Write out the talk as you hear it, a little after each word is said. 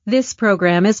This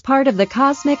program is part of the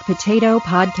Cosmic Potato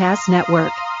Podcast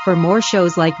Network. For more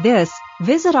shows like this,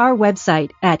 visit our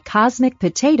website at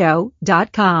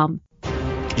cosmicpotato.com.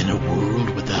 In a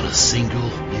world without a single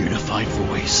unified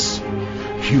voice,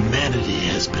 humanity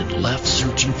has been left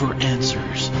searching for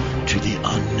answers to the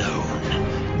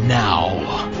unknown.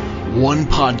 Now, one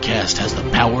podcast has the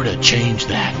power to change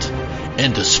that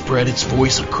and to spread its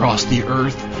voice across the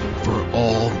earth for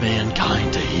all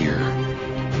mankind to hear.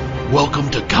 Welcome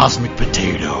to Cosmic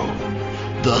Potato,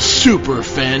 the Super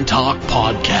Fan Talk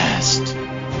Podcast.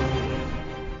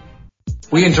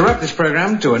 We interrupt this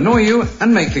program to annoy you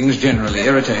and make things generally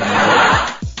irritating.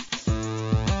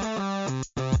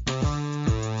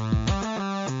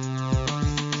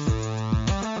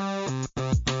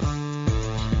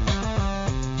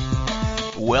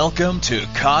 Welcome to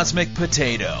Cosmic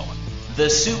Potato, the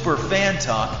Super Fan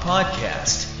Talk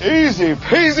Podcast. Easy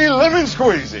peasy lemon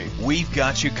squeezy. We've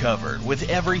got you covered with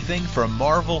everything from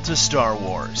Marvel to Star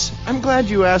Wars. I'm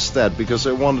glad you asked that because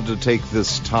I wanted to take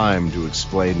this time to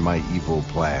explain my evil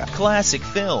plan. Classic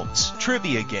films,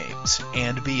 trivia games,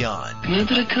 and beyond. Come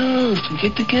into the coast and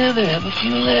get together, have a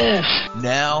few laughs.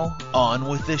 Now, on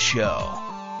with the show.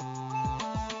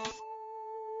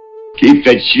 Keep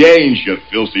the change, you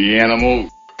filthy animal.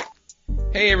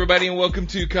 Hey everybody, and welcome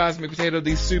to Cosmic Potato,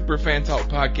 the Super Fan Talk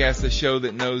Podcast, the show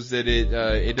that knows that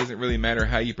it doesn't really matter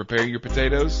how you prepare your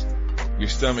potatoes. Your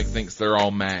stomach thinks they're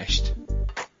all mashed.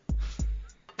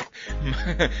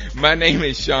 My name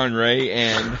is Sean Ray,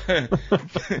 and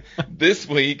this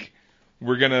week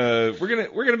we're gonna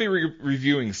be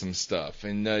reviewing some stuff.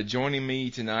 And joining me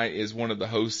tonight is one of the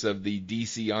hosts of the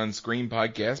DC On Screen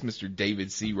podcast, Mr.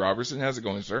 David C. Robertson. How's it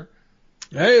going, sir?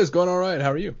 Hey, it's going all right.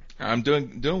 How are you? I'm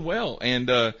doing well,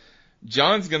 and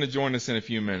John's going to join us in a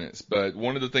few minutes, but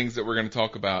one of the things that we're going to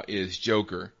talk about is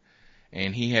Joker,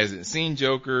 and he hasn't seen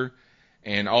Joker,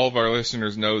 and all of our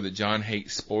listeners know that John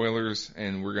hates spoilers,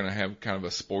 and we're going to have kind of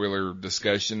a spoiler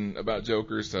discussion about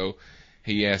Joker, so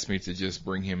he asked me to just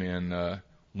bring him in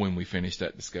when we finish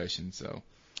that discussion. So,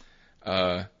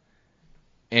 and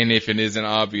if it isn't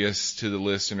obvious to the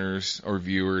listeners or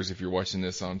viewers, if you're watching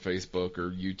this on Facebook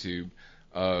or YouTube,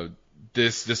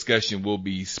 this discussion will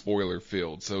be spoiler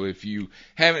filled. So if you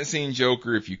haven't seen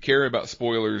Joker, if you care about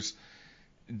spoilers,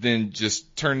 then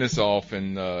just turn this off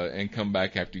and come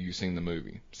back after you've seen the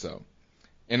movie. So,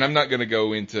 and I'm not going to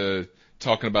go into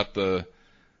talking about the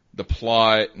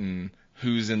plot and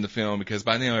who's in the film because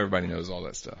by now everybody knows all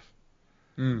that stuff.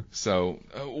 Mm. So,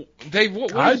 Dave,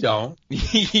 what I don't.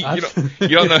 you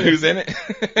don't know who's in it?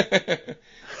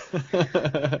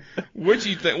 What'd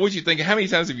you think? How many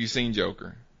times have you seen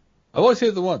Joker? I've only seen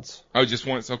it the once. Oh, just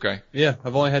once? Okay. Yeah,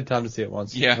 I've only had time to see it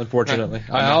once. Yeah. Unfortunately.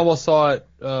 I almost saw it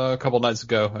a couple nights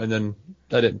ago, and then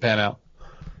that didn't pan out.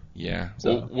 Yeah.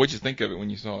 So. Well, what'd you think of it when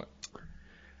you saw it?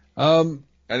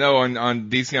 I know on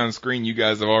DC On Screen, you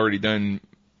guys have already done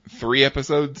 3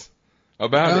 episodes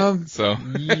about it. So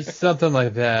something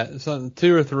like that.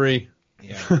 2 or 3.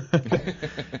 Yeah.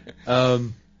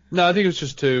 No, I think it was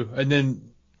just 2. And then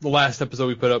the last episode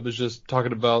we put up was just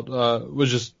talking about,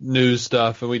 was just news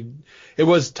stuff. And it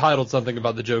was titled something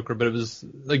about the Joker, but it was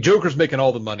like Joker's making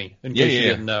all the money in case you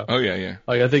didn't know. Oh yeah.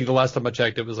 Like I think the last time I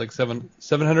checked it was like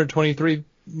 723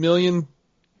 million.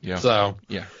 Yeah. So.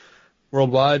 Yeah.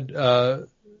 Worldwide.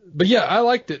 But yeah, I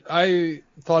liked it. I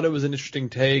thought it was an interesting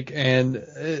take, and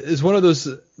it's one of those,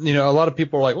 a lot of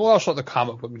people are like, well, I'll show the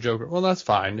comic book Joker. Well, that's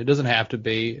fine. It doesn't have to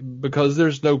be, because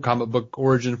there's no comic book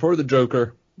origin for the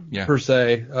Joker, per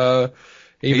se.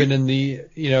 Even in the,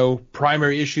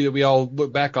 primary issue that we all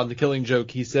look back on, The Killing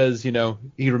Joke, he says,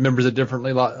 he remembers it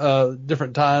differently,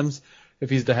 different times. If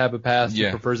he's to have a past, he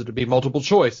prefers it to be multiple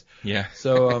choice. Yeah.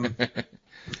 So,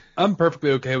 I'm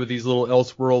perfectly okay with these little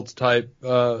Elseworlds type,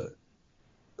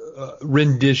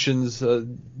 renditions,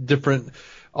 different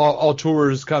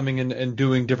auteurs coming and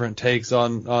doing different takes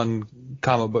on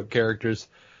comic book characters.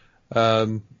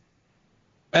 And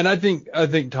I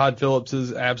think Todd Phillips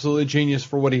is absolutely genius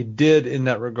for what he did in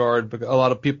that regard. Because a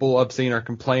lot of people I've seen are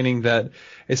complaining that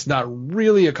it's not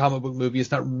really a comic book movie.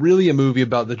 It's not really a movie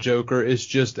about the Joker. It's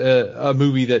just a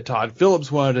movie that Todd Phillips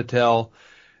wanted to tell,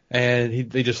 and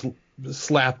they just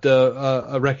slapped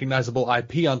a recognizable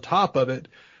IP on top of it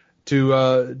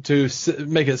to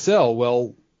make it sell.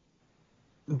 Well,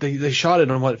 they shot it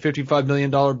on $55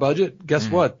 million budget. Guess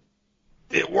what?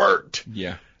 It worked.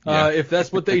 Yeah. If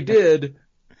that's what they did,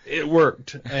 it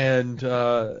worked. And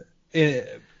the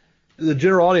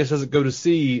general audience doesn't go to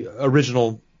see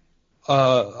original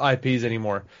IPs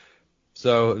anymore.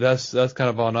 So that's kind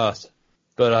of on us.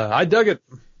 But I dug it.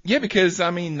 Yeah, because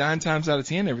 9 times out of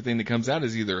 10, everything that comes out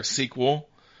is either a sequel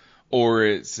or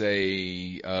it's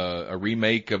a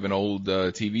remake of an old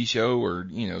TV show, or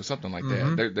something like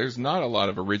that. There's not a lot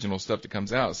of original stuff that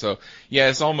comes out. So yeah,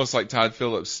 it's almost like Todd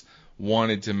Phillips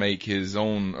wanted to make his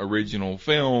own original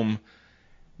film,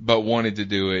 but wanted to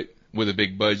do it with a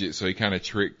big budget, so he kind of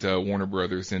tricked Warner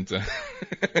Brothers into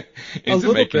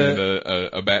making it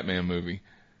a Batman movie.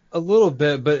 A little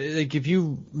bit, but like if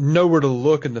you know where to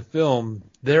look in the film,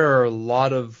 there are a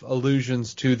lot of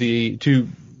allusions to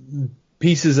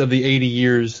pieces of the 80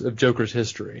 years of Joker's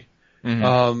history.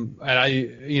 Mm-hmm.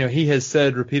 And he has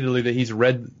said repeatedly that he's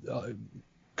read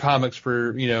comics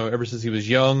for ever since he was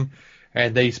young.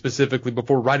 And they specifically,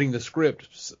 before writing the script,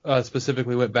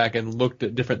 specifically went back and looked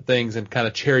at different things and kind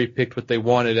of cherry-picked what they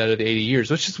wanted out of the 80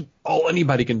 years, which is all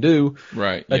anybody can do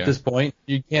at this point.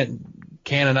 You can't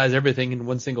canonize everything in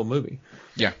one single movie.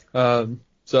 Yeah.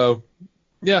 So,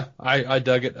 yeah, I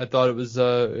dug it. I thought it was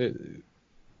it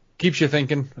keeps you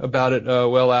thinking about it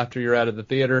well after you're out of the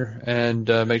theater, and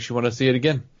makes you want to see it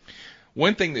again.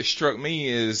 One thing that struck me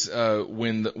is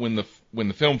when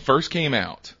the film first came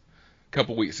out a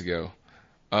couple weeks ago,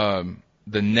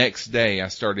 the next day I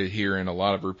started hearing a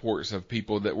lot of reports of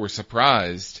people that were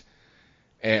surprised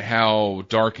at how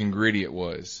dark and gritty it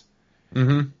was.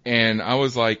 Mm-hmm. And I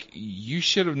was like, you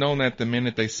should have known that the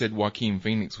minute they said Joaquin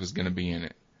Phoenix was going to be in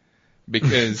it,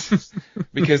 because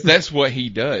that's what he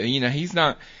does. He's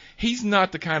not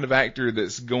the kind of actor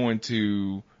that's going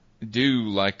to do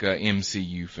like a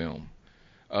MCU film.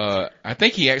 I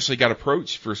think he actually got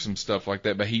approached for some stuff like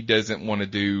that, but he doesn't want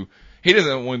to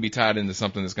be tied into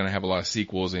something that's going to have a lot of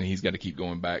sequels and he's got to keep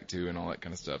going back to and all that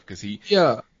kind of stuff.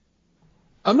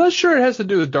 I'm not sure it has to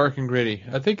do with dark and gritty.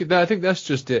 I think that's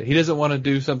just it. He doesn't want to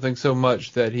do something so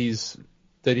much that he's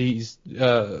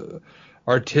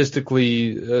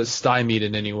artistically stymied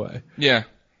in any way. Yeah.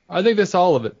 I think that's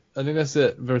all of it. I think that's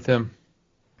it with him.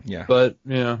 Yeah. But,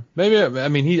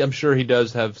 maybe, I'm sure he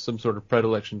does have some sort of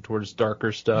predilection towards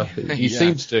darker stuff. He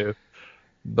seems to.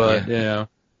 But, I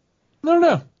don't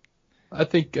know. I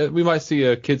think we might see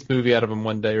a kids movie out of him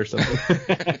one day or something.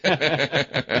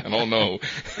 I don't know.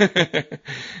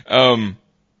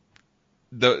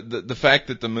 The fact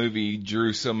that the movie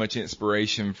drew so much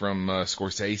inspiration from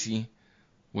Scorsese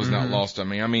was not lost on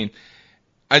me. I mean,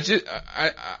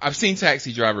 I've seen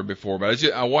Taxi Driver before, but I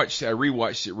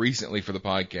rewatched it recently for the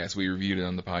podcast. We reviewed it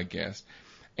on the podcast,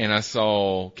 and I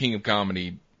saw King of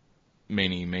Comedy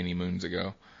many, many moons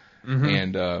ago,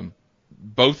 and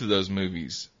both of those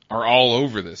movies are all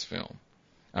over this film.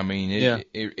 I mean,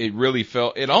 it really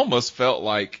it almost felt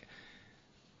like,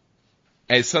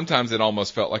 and sometimes it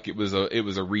almost felt like it was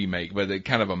a remake, but it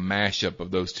kind of a mashup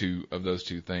of those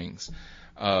two things.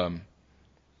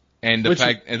 And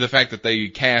the fact that they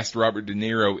cast Robert De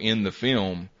Niro in the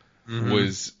film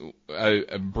was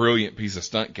a brilliant piece of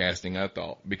stunt casting, I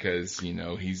thought, because,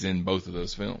 he's in both of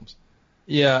those films.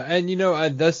 Yeah. And,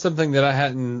 that's something that I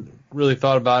hadn't really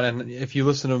thought about. And if you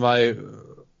listen to my,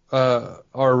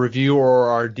 our review or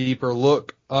our deeper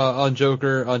look, on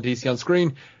Joker on DC on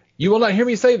Screen, you will not hear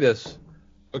me say this,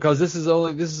 because this is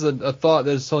a thought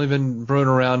that's only been thrown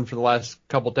around for the last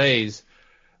couple days.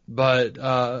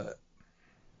 But,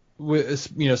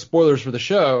 with, spoilers for the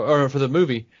show or for the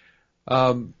movie.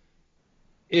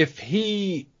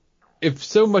 If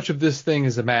so much of this thing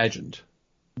is imagined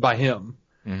by him,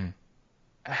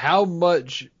 how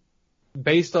much,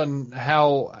 based on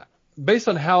how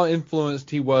influenced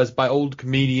he was by old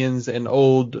comedians and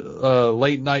old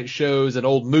late night shows and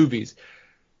old movies,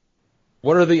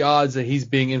 what are the odds that he's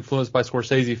being influenced by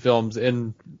Scorsese films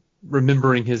and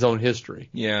remembering his own history?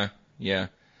 Yeah.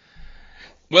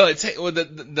 Well,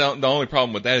 the only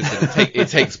problem with that is that it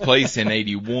takes place in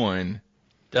 81.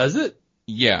 Does it?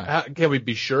 Yeah. Can we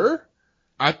be sure?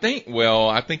 I think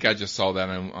I just saw that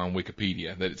on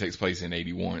Wikipedia that it takes place in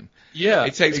 81. Yeah.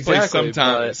 It takes place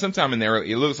sometime in the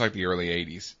early, it looks like the early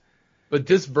 80s. But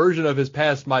this version of his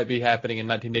past might be happening in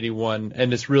 1981,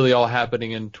 and it's really all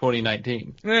happening in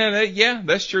 2019. Yeah,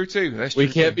 that's true too. We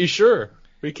can't be sure.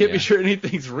 We can't be sure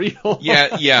anything's real.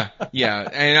 Yeah.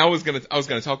 And I was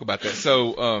gonna talk about that.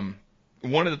 So,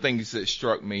 one of the things that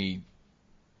struck me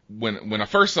when I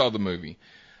first saw the movie,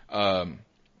 the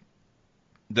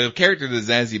character that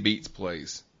Zazie Beetz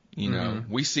plays,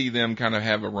 we see them kind of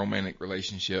have a romantic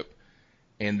relationship,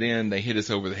 and then they hit us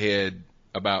over the head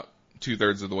about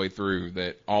 2/3 of the way through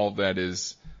that all of that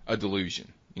is a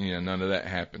delusion. None of that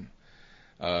happened.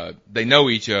 They know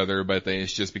each other, but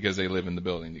it's just because they live in the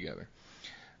building together.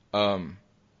 But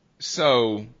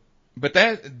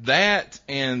that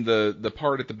and the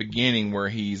part at the beginning where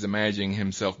he's imagining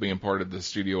himself being part of the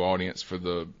studio audience for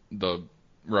the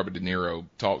Robert De Niro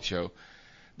talk show,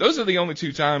 those are the only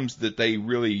two times that they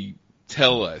really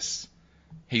tell us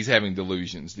he's having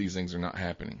delusions. These things are not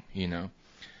happening, you know.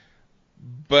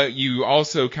 But you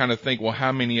also kind of think, well,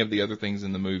 how many of the other things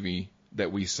in the movie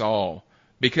that we saw?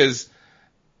 Because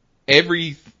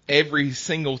every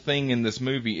single thing in this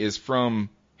movie is from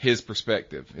his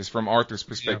perspective, is from Arthur's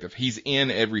perspective. Yeah. He's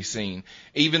in every scene.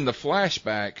 Even the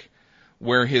flashback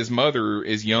where his mother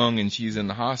is young and she's in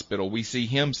the hospital, we see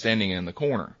him standing in the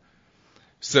corner.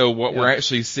 So what we're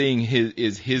actually seeing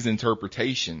is his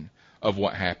interpretation of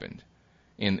what happened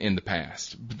in the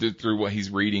past through what he's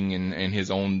reading and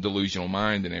his own delusional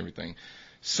mind and everything.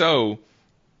 So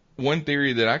one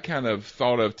theory that I kind of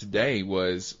thought of today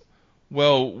was,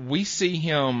 well, we see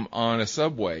him on a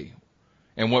subway,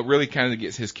 and what really kind of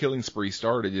gets his killing spree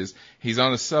started is he's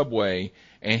on a subway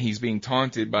and he's being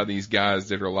taunted by these guys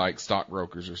that are like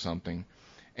stockbrokers or something.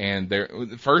 And they're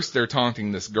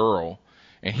taunting this girl,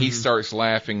 and he starts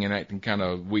laughing and acting kind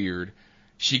of weird.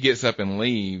 She gets up and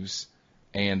leaves,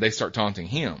 and they start taunting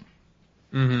him.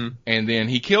 Mm-hmm. And then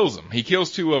he kills them. He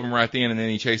kills two of them right then, and then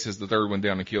he chases the third one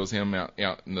down and kills him out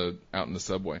in the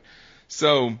subway.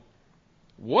 So,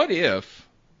 what if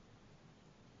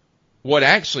what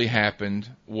actually happened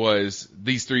was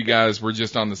these three guys were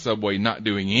just on the subway not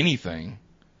doing anything?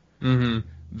 Mm-hmm.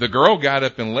 The girl got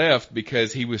up and left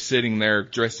because he was sitting there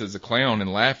dressed as a clown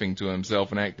and laughing to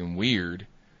himself and acting weird.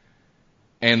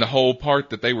 And the whole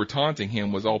part that they were taunting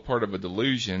him was all part of a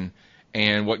delusion.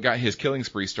 And what got his killing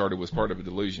spree started was part of a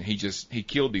delusion. He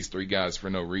killed these three guys for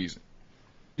no reason.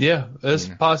 Yeah, that's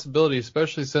a possibility,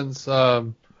 especially since,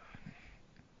 and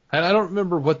I don't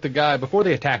remember what the guy, before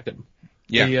they attacked him,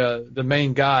 the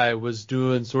main guy was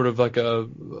doing sort of like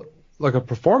a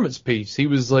performance piece. He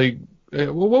was like,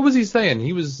 what was he saying?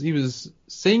 He was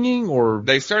singing, or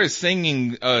they started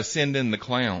singing Send in the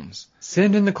Clowns.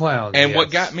 Send in the Clowns. And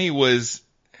what got me was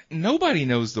nobody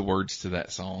knows the words to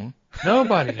that song.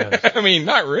 Nobody knows. I mean,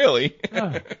 not really.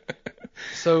 No.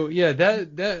 So yeah,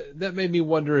 that made me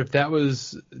wonder if that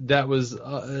was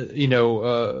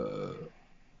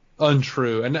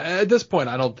untrue. And at this point,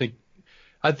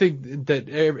 I think that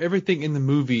everything in the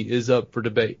movie is up for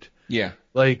debate. Yeah.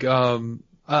 Like,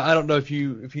 I don't know if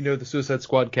you know the Suicide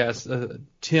Squad cast.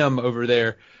 Tim over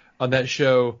there on that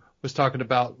show was talking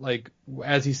about, like,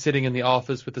 as he's sitting in the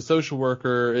office with the social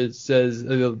worker, it says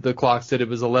the clock said it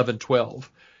was 11:12,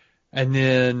 and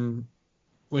then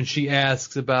when she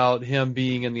asks about him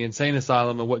being in the insane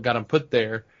asylum and what got him put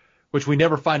there, which we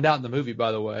never find out in the movie,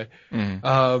 by the way,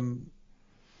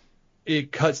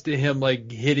 it cuts to him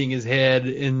like hitting his head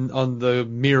on the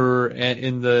mirror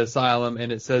in the asylum,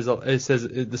 and it says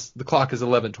the clock is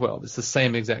 11:12. It's the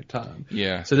same exact time.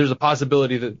 Yeah. So there's a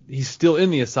possibility that he's still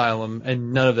in the asylum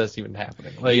and none of that's even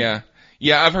happening. Like, yeah.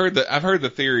 I've heard the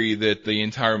theory that the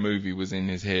entire movie was in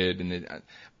his head, and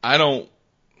I don't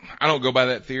go by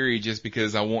that theory just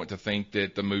because I want to think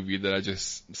that the movie that I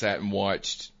just sat and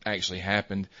watched actually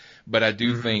happened. But I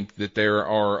do think that there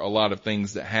are a lot of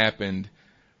things that happened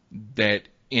that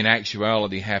in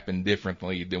actuality happened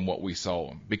differently than what we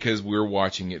saw, because we're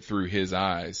watching it through his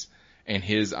eyes, and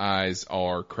his eyes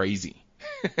are crazy.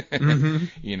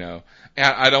 You know,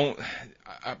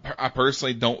 I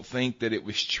personally don't think that it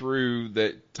was true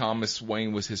that Thomas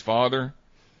Wayne was his father.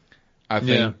 I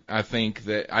do think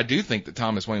that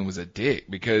Thomas Wayne was a dick,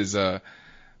 because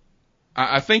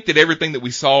I think that everything that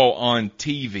we saw on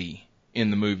TV in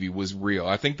the movie was real.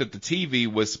 I think that the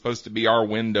TV was supposed to be our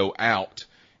window out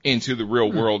into the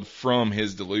real world from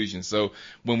his delusion. So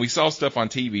when we saw stuff on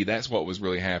TV, that's what was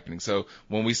really happening. So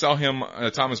when we saw him,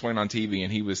 Thomas Wayne on TV,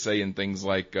 and he was saying things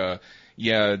like,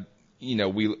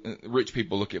 we rich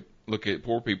people look at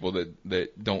poor people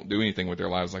that don't do anything with their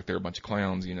lives like they're a bunch of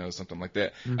clowns, something like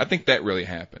that. I think that really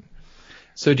happened.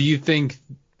 So do you think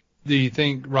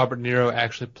Robert De Niro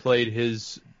actually played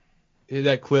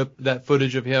that clip, that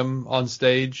footage of him on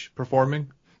stage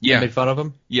performing? Yeah. And made fun of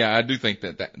him? Yeah, I do think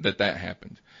that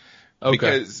happened. Okay.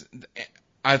 Because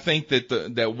I think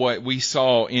that what we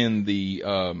saw in the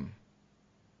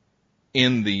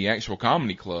actual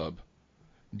comedy club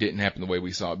didn't happen the way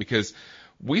we saw it, because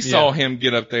we saw him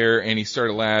get up there and he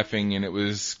started laughing and it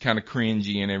was kind of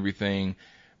cringy and everything.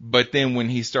 But then when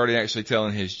he started actually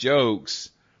telling his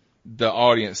jokes, the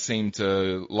audience seemed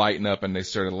to lighten up and they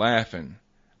started laughing.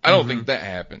 I don't think that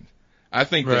happened. I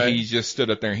think that he just stood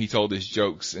up there and he told his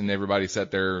jokes and everybody sat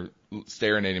there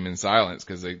staring at him in silence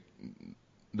because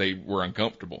they were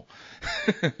uncomfortable.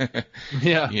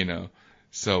 Yeah.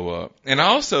 So, and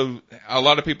also a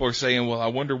lot of people are saying, well, I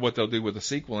wonder what they'll do with a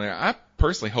sequel. And I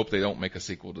personally hope they don't make a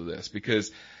sequel to this,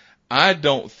 because I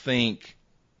don't think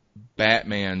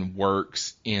Batman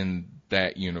works in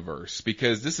that universe,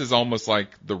 because this is almost like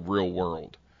the real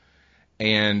world.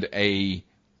 and a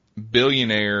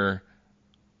billionaire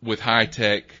with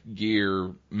high-tech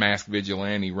gear, masked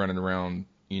vigilante running around,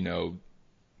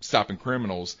 stopping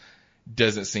criminals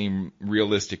doesn't seem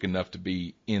realistic enough to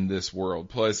be in this world.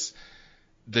 Plus,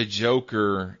 the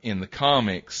Joker in the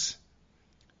comics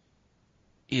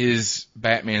is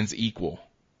Batman's equal.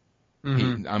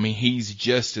 Mm-hmm. He's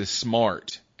just as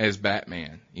smart as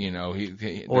Batman,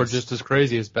 or just as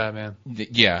crazy as Batman.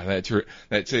 Yeah,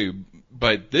 that too.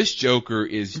 But this Joker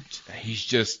he's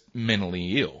just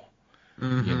mentally ill,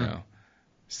 Mm-hmm.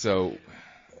 So,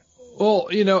 well,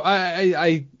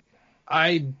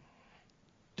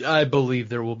 I believe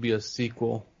there will be a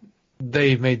sequel.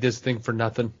 They've made this thing for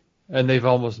nothing, and they've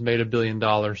almost made $1 billion.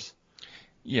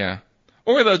 Yeah.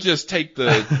 Or they'll just take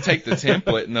the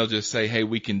template and they'll just say, hey,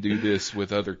 we can do this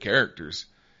with other characters.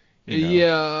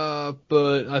 Yeah,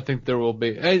 but I think there will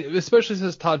be, and especially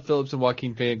since Todd Phillips and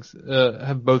Joaquin Phoenix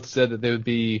have both said that they would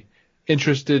be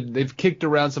interested. They've kicked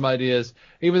around some ideas,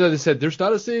 even though they said there's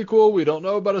not a sequel. We don't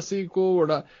know about a sequel. We're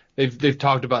not. They've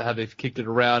talked about how they've kicked it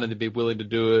around and they'd be willing to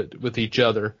do it with each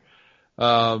other.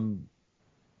 I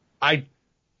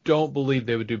don't believe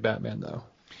they would do Batman though.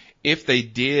 If they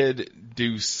did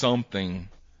do something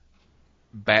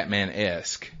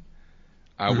Batman-esque,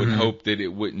 I would hope that it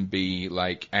wouldn't be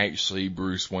like actually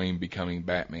Bruce Wayne becoming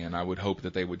Batman. I would hope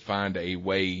that they would find a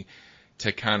way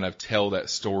to kind of tell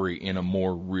that story in a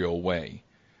more real way.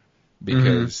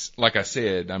 Because, like I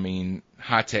said,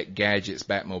 high-tech gadgets,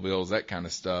 Batmobiles, that kind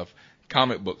of stuff,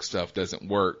 comic book stuff doesn't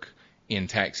work in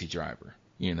Taxi Driver,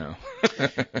 You know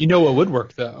what would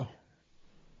work, though?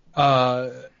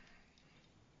 That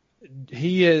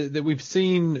we've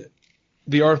seen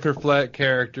the Arthur Fleck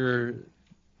character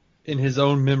in his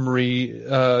own memory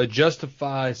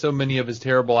justify so many of his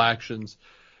terrible actions.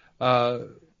 The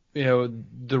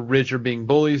rich are being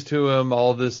bullies to him,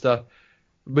 all this stuff.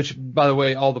 Which, by the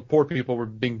way, all the poor people were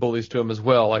being bullies to him as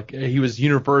well. Like, he was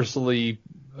universally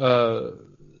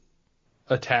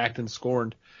attacked and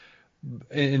scorned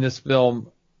in this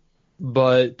film.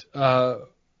 But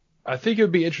I think it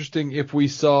would be interesting if we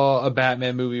saw a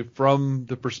Batman movie from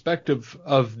the perspective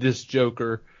of this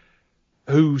Joker,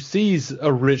 who sees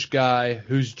a rich guy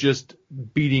who's just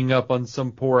beating up on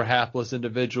some poor hapless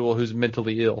individual who's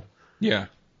mentally ill. Yeah.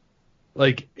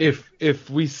 Like, if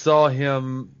we saw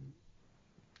him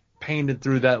painted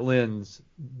through that lens,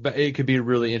 but it could be a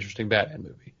really interesting Batman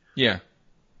movie. Yeah.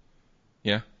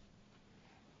 I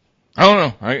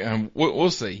don't know. We'll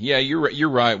see. Yeah, you're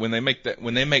right. When they make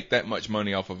that much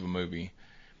money off of a movie,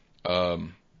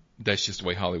 that's just the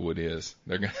way Hollywood is.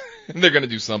 They're gonna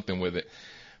do something with it.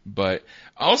 But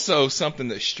also something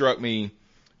that struck me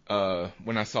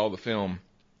when I saw the film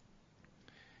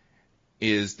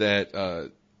is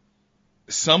that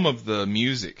some of the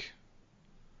music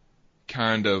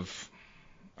kind of,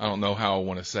 I don't know how I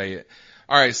want to say it.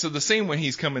 All right, so the scene when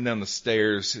he's coming down the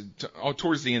stairs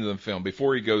towards the end of the film,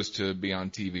 before he goes to be on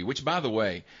TV, which, by the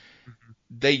way,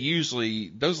 those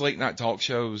late night talk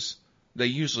shows, they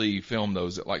usually film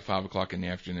those at like 5 o'clock in the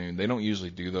afternoon. They don't usually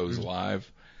do those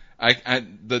live.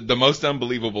 The most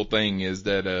unbelievable thing is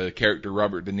that a character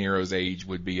Robert De Niro's age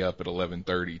would be up at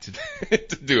 11:30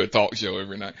 to do a talk show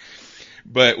every night.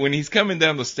 But when he's coming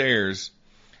down the stairs,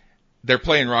 they're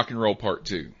playing Rock and Roll Part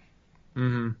 2.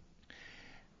 Mm-hmm.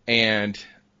 And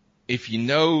if you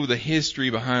know the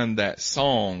history behind that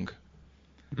song,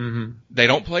 they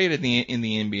don't play it in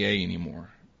the NBA anymore,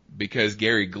 because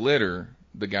Gary Glitter,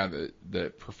 the guy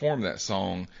that performed that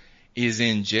song, is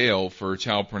in jail for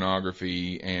child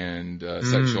pornography and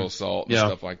sexual assault and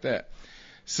stuff like that.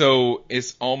 So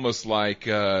it's almost like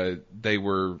they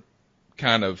were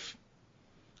kind of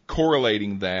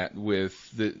correlating that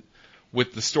with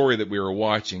the story that we were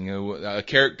watching, a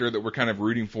character that we're kind of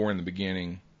rooting for in the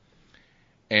beginning,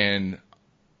 and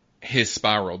his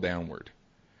spiral downward,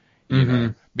 you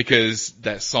know, because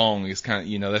that song is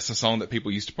kind of, that's a song that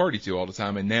people used to party to all the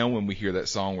time. And now when we hear that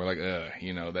song, we're like,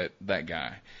 that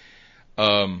guy.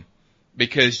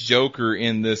 Because Joker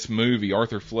in this movie,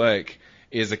 Arthur Fleck,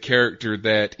 is a character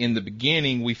that in the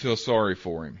beginning we feel sorry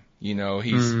for him.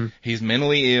 He's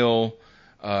mentally ill.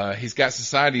 He's got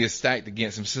society is stacked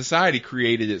against him. Society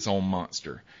created its own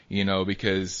monster,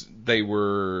 because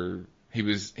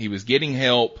he was getting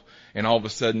help, and all of a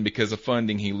sudden, because of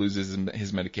funding, he loses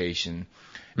his medication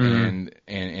and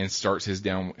starts his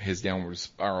downward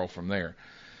spiral from there.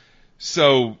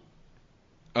 So,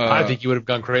 I think you would have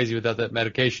gone crazy without that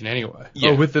medication anyway.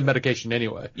 Yeah. Or with the medication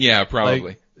anyway. Yeah,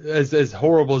 probably. Like, as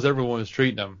horrible as everyone was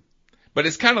treating him. But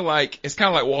it's kind of like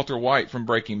Walter White from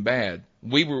Breaking Bad.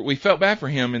 We felt bad for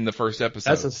him in the first episode.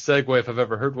 That's a segue if I've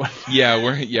ever heard one.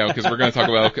 because we're going to talk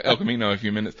about El Camino in a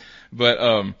few minutes. But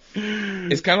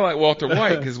it's kind of like Walter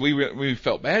White because we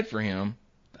felt bad for him.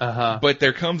 But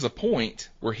there comes a point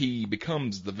where he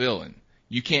becomes the villain.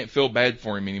 You can't feel bad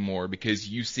for him anymore because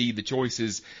you see the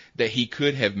choices that he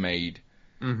could have made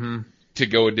to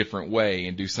go a different way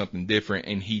and do something different,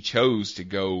 and he chose to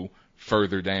go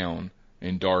further down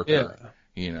and darker,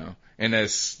 and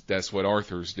that's what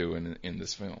Arthur's doing in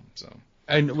this film. So,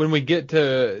 and when we get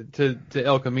to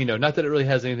El Camino, not that it really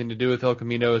has anything to do with El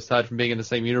Camino aside from being in the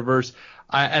same universe,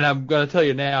 and I'm going to tell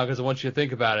you now because I want you to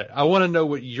think about it. I want to know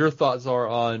what your thoughts are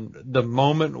on the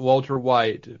moment Walter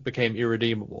White became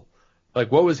irredeemable. Like,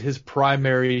 what was his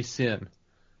primary sin?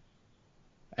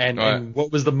 And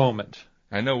what was the moment?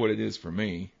 I know what it is for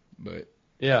me, but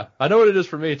yeah, I know what it is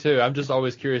for me too. I'm just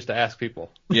always curious to ask people.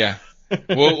 Yeah,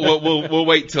 we'll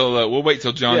wait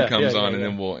till John comes on,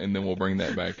 and then we'll bring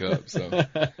that back up.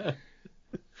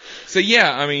 So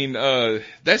yeah, I mean,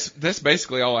 that's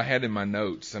basically all I had in my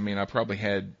notes. I mean, I probably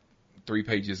had 3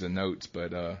 pages of notes,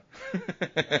 but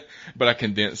but I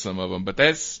condensed some of them. But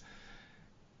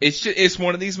it's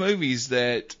one of these movies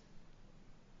that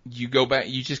you go back,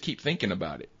 you just keep thinking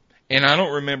about it. And I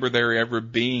don't remember there ever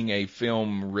being a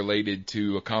film related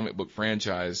to a comic book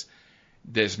franchise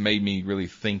that's made me really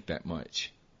think that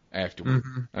much afterward.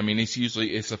 I mean,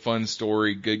 it's a fun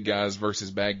story, good guys versus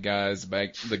bad guys,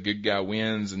 the good guy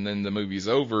wins, and then the movie's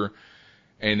over,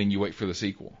 and then you wait for the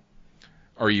sequel.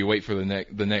 Or you wait for the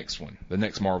next one, the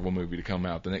next Marvel movie to come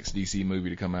out, the next DC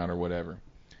movie to come out, or whatever.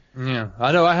 Yeah,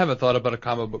 I know I haven't thought about a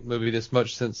comic book movie this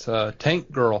much since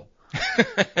Tank Girl.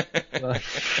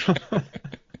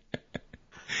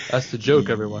 That's the joke,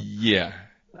 everyone. Yeah.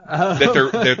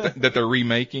 That they're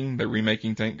remaking. They're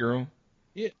remaking Tank Girl.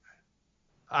 Yeah.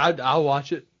 I'll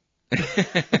watch it.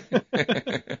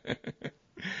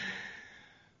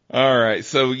 All right.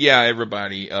 So yeah,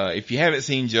 everybody, if you haven't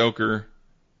seen Joker,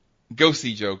 go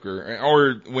see Joker,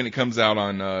 or when it comes out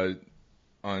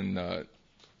on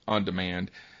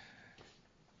demand.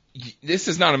 This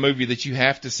is not a movie that you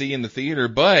have to see in the theater,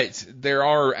 but there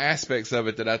are aspects of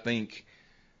it that I think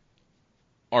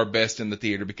are best in the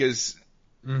theater because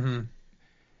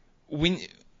when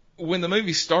the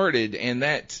movie started and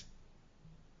that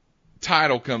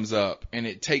title comes up and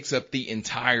it takes up the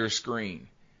entire screen,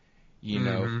 you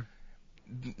know,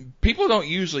 people don't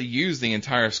usually use the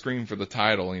entire screen for the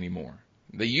title anymore.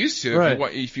 They used to. Right.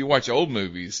 If you watch old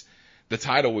movies, the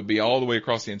title would be all the way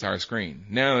across the entire screen.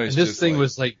 Now it's this thing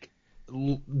was like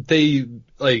they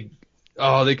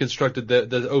constructed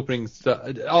the opening stuff,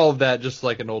 all of that just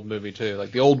like an old movie too,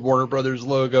 like the old Warner Brothers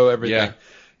logo, everything. Yeah.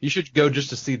 You should go just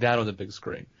to see that on the big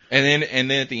screen. And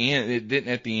then at the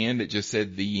end, it just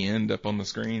said the end up on the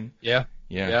screen. Yeah.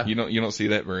 Yeah. You don't see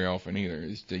that very often either.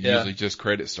 It's usually just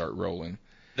credits start rolling.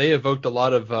 They evoked a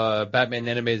lot of Batman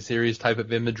animated series type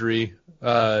of imagery.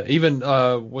 Even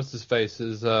what's his face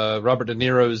is Robert De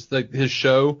Niro's his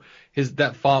show.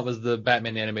 That font was the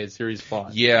Batman animated series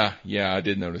font. Yeah, I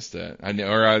did notice that.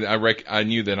 I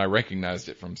knew that I recognized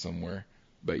it from somewhere.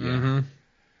 But yeah,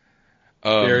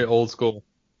 very old school.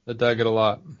 I dug it a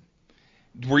lot.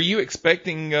 Were you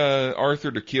expecting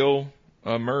Arthur to kill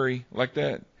Murray like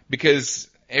that? Because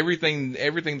everything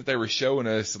that they were showing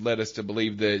us led us to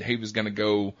believe that he was going to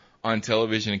go on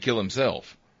television and kill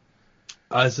himself.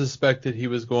 I suspected he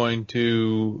was going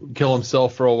to kill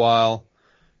himself for a while.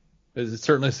 It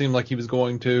certainly seemed like he was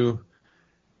going to.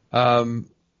 And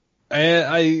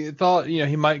I thought,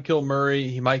 he might kill Murray.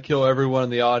 He might kill everyone in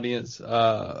the audience.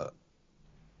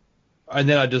 And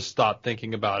then I just stopped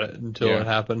thinking about it until it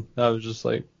happened. I was just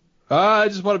like, I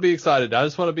just want to be excited. I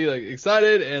just want to be like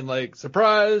excited and like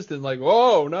surprised and like,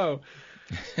 whoa, no.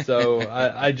 So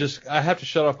I have to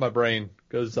shut off my brain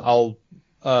because I'll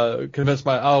convince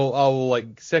I'll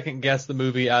like second guess the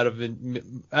movie out of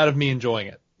me enjoying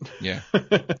it. Yeah.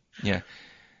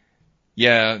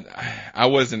 Yeah. I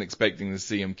wasn't expecting to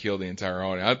see him kill the entire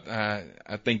audience.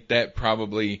 I think that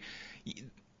probably,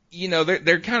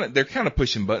 they're kind of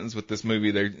pushing buttons with this movie.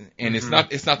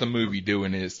 It's not the movie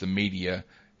doing it. It's the media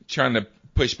trying to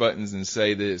push buttons and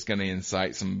say that it's going to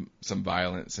incite some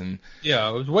violence. And yeah,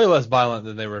 it was way less violent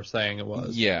than they were saying it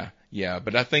was. Yeah.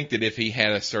 But I think that if he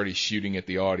had started shooting at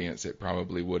the audience, it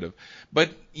probably would have.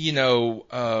 But,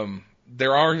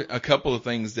 there are a couple of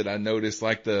things that I noticed,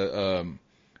 like the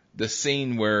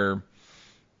scene where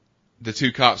the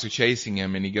two cops are chasing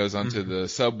him and he goes onto the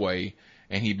subway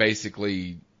and he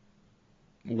basically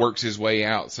works his way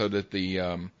out so that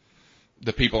the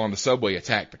people on the subway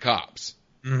attack the cops.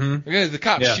 Mm-hmm. Because the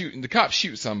cop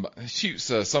shoots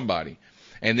somebody,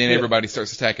 and then everybody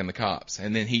starts attacking the cops,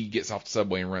 and then he gets off the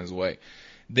subway and runs away.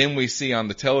 Then we see on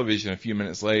the television a few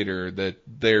minutes later that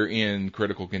they're in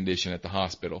critical condition at the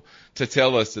hospital to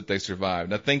tell us that they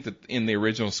survived. I think that in the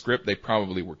original script they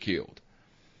probably were killed.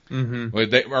 Mm-hmm.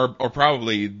 Or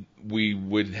probably we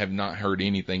would have not heard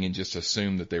anything and just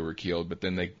assumed that they were killed. But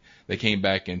then they came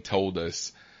back and told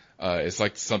us. It's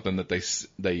like something that they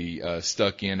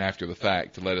stuck in after the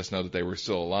fact to let us know that they were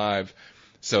still alive,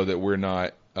 so that we're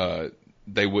not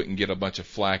they wouldn't get a bunch of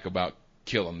flack about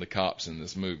killing the cops in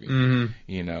this movie. Mm-hmm.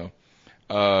 You know,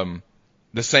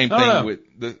 the same thing with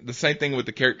the same thing with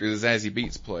the character that Zazie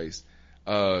Beetz plays.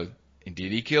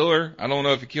 Did he kill her? I don't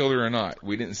know if he killed her or not.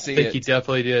 We didn't see it. I think he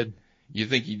definitely did. You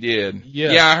think he did?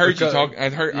 Yeah. Yeah, I heard you talk. I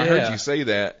heard you say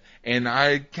that. And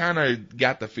I kind of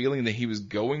got the feeling that he was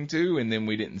going to, and then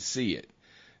we didn't see it.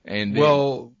 And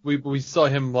then, we saw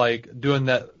him like doing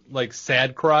that like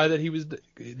sad cry that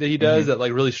he does, that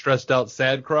like really stressed out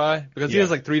sad cry, because he has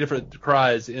like 3 different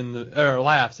cries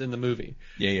laughs in the movie.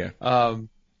 Yeah.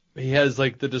 He has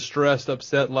like the distressed,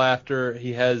 upset laughter.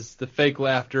 He has the fake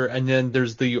laughter, and then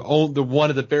there's the one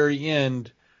at the very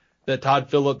end that Todd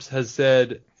Phillips has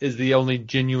said is the only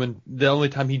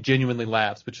time he genuinely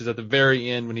laughs, which is at the very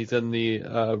end when he's in the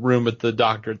room with the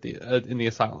doctor at in the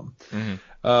asylum.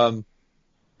 Mm-hmm.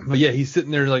 But yeah, he's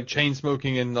sitting there like chain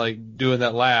smoking and like doing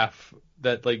that laugh,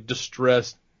 that like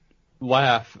distressed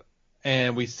laugh,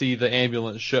 and we see the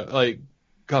ambulance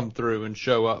come through and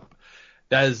show up.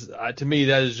 That is to me,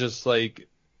 that is just like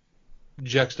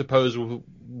juxtaposed with,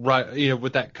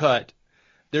 with that cut.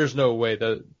 There's no way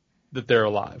that they're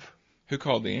alive. Who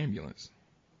called the ambulance?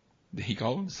 Did he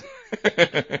call them?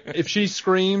 If she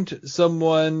screamed,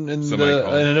 someone in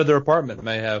another apartment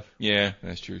may have. Yeah,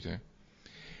 that's true too.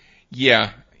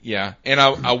 Yeah. And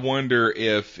I wonder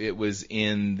if it was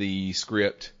in the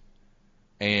script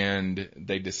and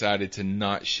they decided to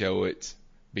not show it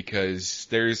because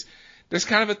there's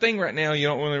kind of a thing right now. You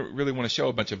don't really want to show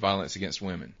a bunch of violence against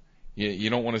women. You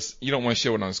don't want to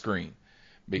show it on screen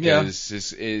because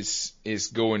it's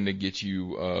going to get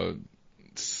you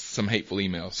some hateful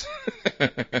emails.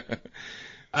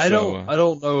 I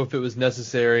don't know if it was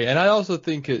necessary, and I also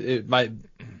think it might.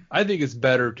 I think it's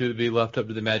better to be left up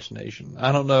to the imagination.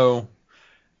 I don't know.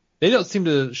 They don't seem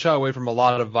to shy away from a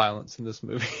lot of violence in this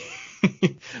movie.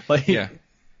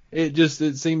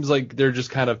 It seems like they're just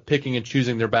kind of picking and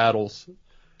choosing their battles,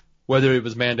 whether it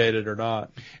was mandated or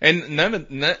not. And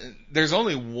there's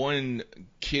only one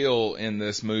kill in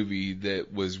this movie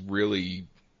that was really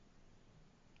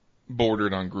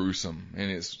bordered on gruesome,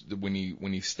 and it's when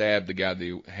he stabbed the guy that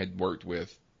he had worked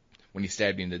with, when he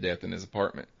stabbed him to death in his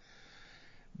apartment.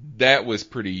 That was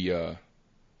pretty.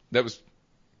 That was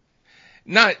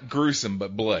not gruesome,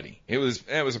 but bloody. That was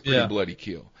a pretty bloody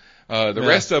kill. The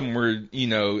rest of them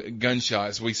were,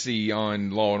 gunshots we see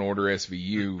on Law and Order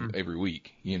SVU every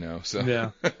week. So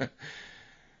yeah.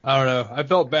 I don't know. I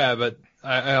felt bad, but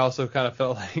I also kind of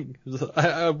felt like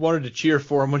I wanted to cheer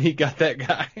for him when he got that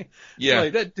guy. Yeah.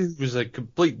 Like, that dude was a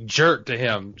complete jerk to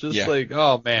him. Just like,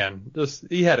 oh man,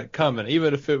 he had it coming.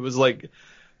 Even if it was like,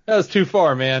 that was too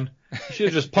far, man. You should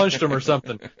have just punched him or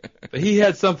something. But he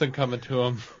had something coming to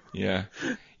him. Yeah.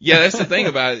 Yeah, that's the thing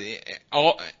about it.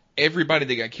 Everybody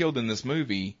that got killed in this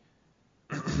movie,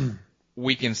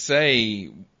 we can say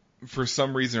for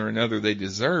some reason or another they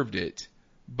deserved it.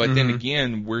 But then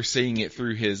again, we're seeing it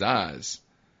through his eyes.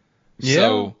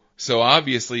 Yeah. So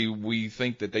obviously we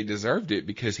think that they deserved it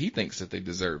because he thinks that they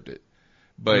deserved it.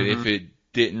 But if it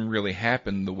didn't really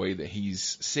happen the way that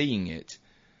he's seeing it,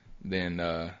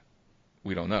 then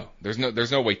we don't know. There's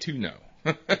no way to know.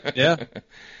 Yeah.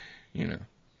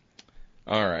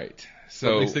 All right.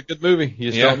 So it makes it a good movie.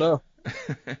 You just don't know.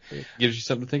 It gives you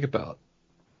something to think about.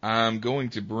 I'm going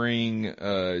to bring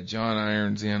John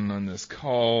Irons in on this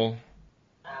call.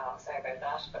 Oh, sorry about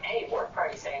that. But hey, work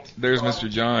party saying. There's Mr.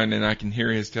 John, and I can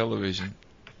hear his television.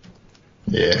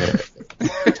 Yeah.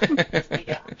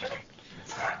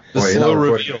 The slow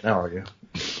reveal. Now, are you?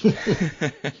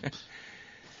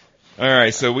 All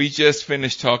right, so we just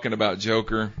finished talking about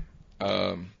Joker,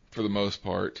 for the most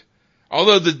part.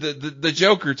 Although the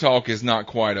Joker talk is not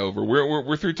quite over.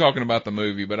 We're through talking about the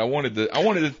movie, but I wanted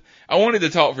to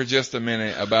talk for just a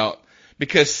minute about,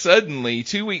 because suddenly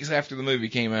 2 weeks after the movie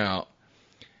came out,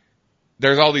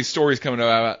 there's all these stories coming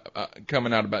out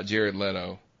about Jared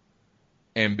Leto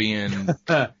and being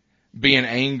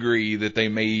angry that they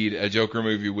made a Joker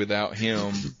movie without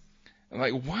him. I'm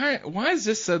like, why is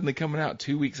this suddenly coming out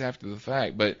 2 weeks after the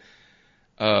fact? But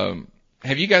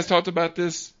have you guys talked about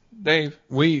this Dave?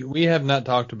 We have not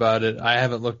talked about it. I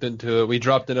haven't looked into it. We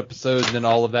dropped an episode and then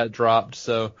all of that dropped.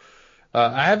 So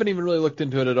I haven't even really looked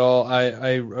into it at all.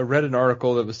 I read an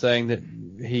article that was saying that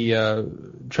he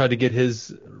tried to get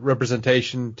his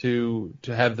representation to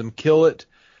have them kill it.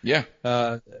 Yeah.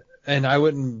 And I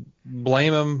wouldn't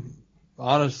blame him,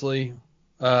 honestly.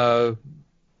 That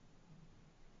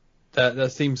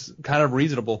seems kind of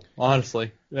reasonable,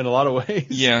 honestly, in a lot of ways.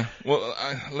 Yeah. Well,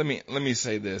 let me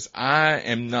say this. I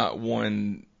am not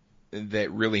one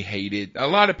that really hated. A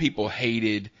lot of people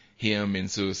hated him in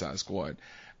Suicide Squad.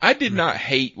 I did not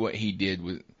hate what he did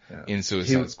in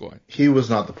Suicide Squad. He was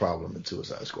not the problem in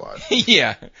Suicide Squad.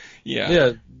 Yeah.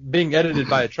 Being edited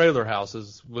by a trailer house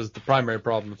was the primary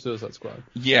problem of Suicide Squad.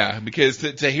 Yeah, because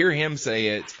to hear him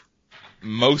say it,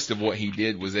 most of what he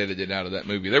did was edited out of that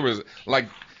movie. There was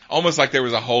almost like there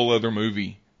was a whole other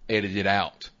movie edited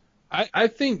out. I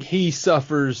think he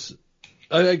suffers.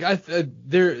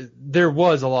 There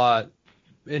was a lot,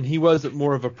 and he was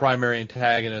more of a primary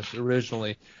antagonist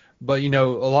originally. But a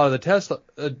lot of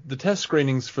the test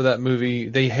screenings for that movie,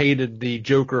 they hated the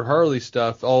Joker Harley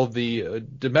stuff, all of the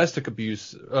domestic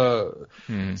abuse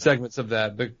segments of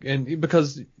that,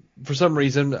 because for some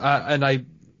reason, I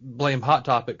blame Hot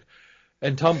Topic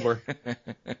and Tumblr,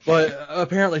 but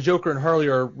apparently Joker and Harley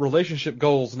are relationship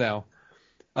goals now.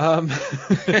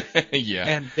 Yeah.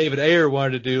 And David Ayer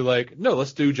wanted to do no,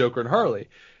 let's do Joker and Harley.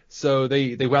 So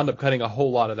they wound up cutting a whole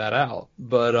lot of that out.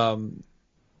 But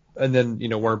and then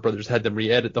Warner Brothers had them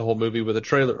re-edit the whole movie with a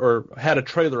trailer, or had a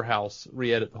trailer house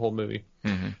re-edit the whole movie.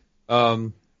 Mm-hmm.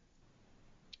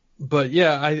 But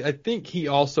yeah, I think he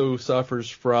also suffers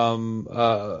from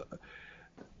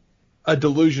a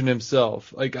delusion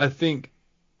himself. I think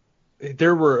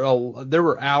there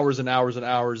were hours and hours and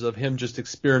hours of him just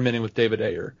experimenting with David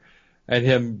Ayer, and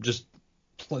him just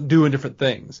doing different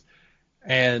things.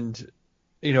 And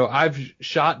I've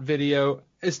shot video.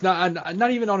 It's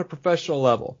not even on a professional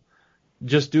level.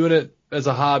 Just doing it as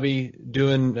a hobby,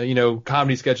 doing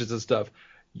comedy sketches and stuff.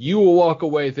 You will walk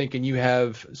away thinking you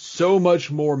have so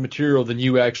much more material than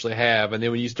you actually have, and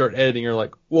then when you start editing, you're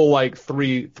like, well,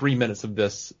 3 minutes of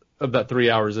that 3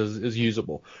 hours is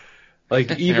usable.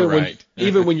 Even right.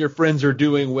 even when your friends are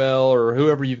doing well, or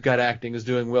whoever you've got acting is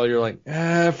doing well, you're like,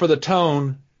 for the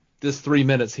tone, this 3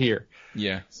 minutes here.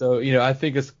 Yeah. So I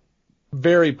think it's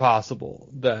very possible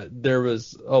that there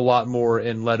was a lot more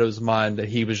in Leto's mind, that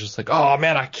he was just like, oh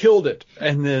man, I killed it.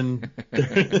 And then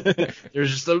there's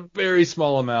just a very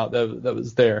small amount that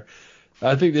was there.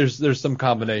 I think there's some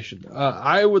combination.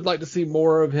 I would like to see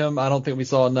more of him. I don't think we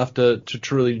saw enough to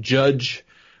truly judge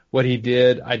what he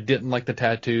did. I didn't like the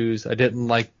tattoos. I didn't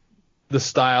like the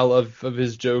style of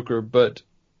his Joker, but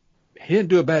he didn't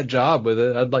do a bad job with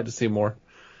it. I'd like to see more.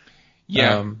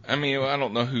 Yeah, I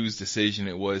don't know whose decision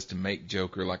it was to make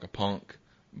Joker like a punk,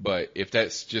 but if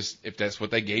that's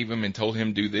what they gave him and told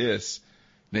him do this,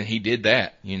 then he did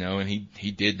that, and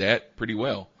he did that pretty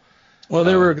well. Well,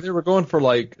 they were going for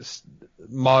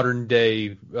modern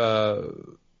day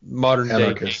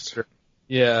gangster.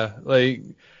 Yeah,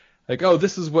 oh,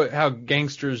 this is how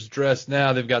gangsters dress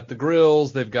now. They've got the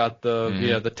grills, they've got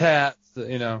the tats,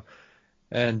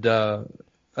 and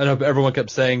I know everyone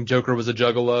kept saying Joker was a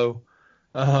juggalo.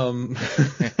 It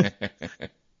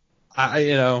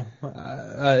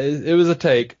was a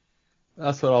take.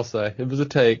 That's what I'll say. It was a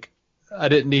take. I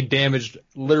didn't need damage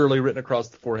literally written across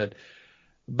the forehead,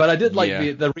 but I did like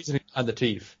the reasoning behind the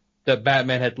teeth. That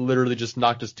Batman had literally just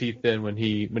knocked his teeth in when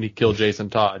he killed Jason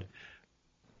Todd.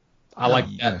 I like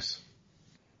that. Yes.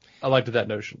 I liked that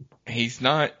notion. He's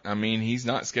not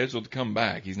scheduled to come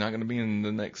back. He's not going to be in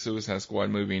the next Suicide Squad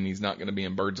movie, and he's not going to be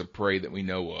in Birds of Prey that we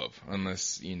know of,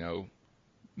 unless,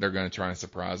 they're going to try and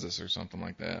surprise us or something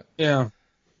like that. Yeah.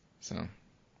 So.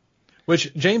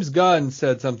 Which James Gunn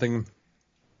said something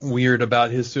weird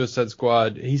about his Suicide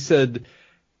Squad. He said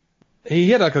he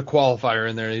had a qualifier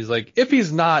in there. He's like, if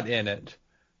he's not in it,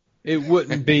 it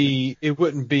wouldn't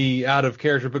be out of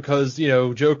character because,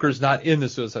 Joker's not in the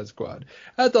Suicide Squad.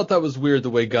 I thought that was weird the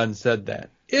way Gunn said that.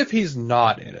 If he's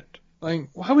not in it.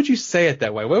 Why would you say it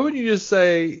that way? Why wouldn't you just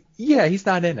say, yeah, he's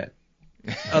not in it?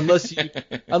 Unless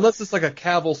it's like a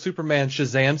Cavill Superman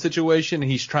Shazam situation and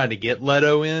he's trying to get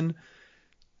Leto in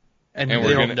and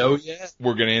they don't know yet.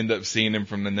 We're going to end up seeing him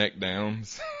from the neck down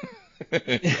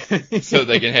so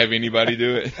they can have anybody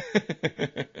do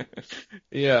it.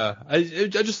 Yeah. I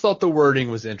just thought the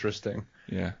wording was interesting.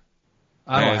 Yeah.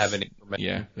 I don't have any information.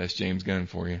 Yeah, that's James Gunn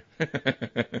for you.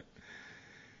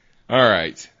 All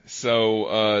right.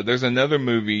 So there's another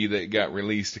movie that got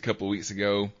released a couple weeks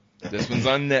ago. This one's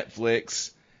on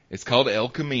Netflix. It's called El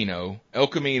Camino. El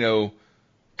Camino,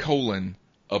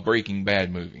 a Breaking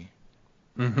Bad movie.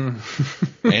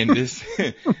 Mm-hmm. And this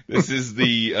is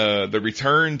the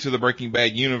return to the Breaking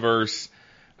Bad universe,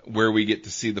 where we get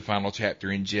to see the final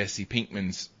chapter in Jesse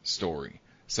Pinkman's story.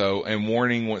 So, and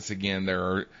warning once again,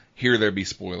 there be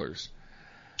spoilers.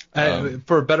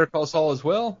 For Better Call Saul as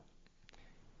well?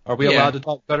 Are we allowed to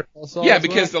talk Better Call Saul? Yeah,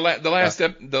 because the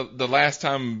last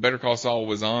time Better Call Saul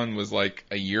was on was like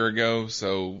a year ago.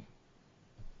 So,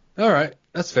 all right,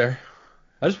 that's fair.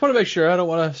 I just want to make sure I don't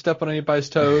want to step on anybody's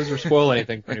toes or spoil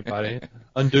anything for anybody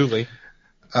unduly.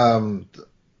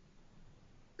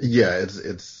 Yeah,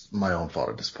 it's my own fault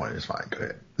at this point. It's fine. Go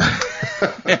ahead.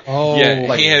 Yeah,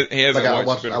 like, he hasn't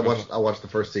watched I watched the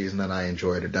first season and I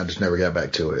enjoyed it. I just never got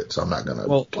back to it, so I'm not gonna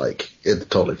it's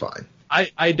totally fine.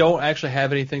 I don't actually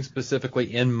have anything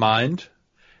specifically in mind.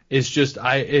 It's just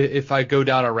if I go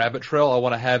down a rabbit trail, I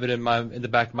want to have it in the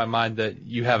back of my mind that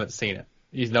you haven't seen it.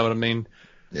 You know what I mean?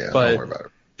 Yeah, but don't worry about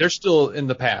it. They're still in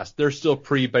the past. They're still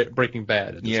pre-Breaking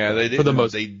Bad. At this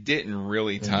point, they didn't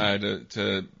really tie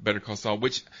to Better Call Saul,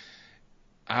 which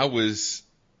I was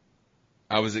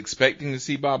expecting to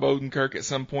see Bob Odenkirk at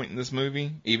some point in this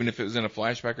movie, even if it was in a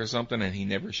flashback or something, and he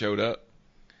never showed up.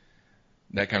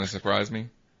 That kind of surprised me.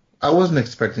 I wasn't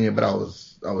expecting it, but I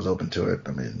was open to it.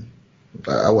 I mean,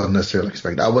 I wasn't necessarily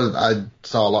expecting. I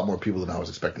saw a lot more people than I was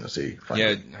expecting to see.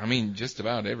 Frankly. Yeah, I mean, just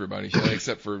about everybody showed,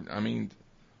 except for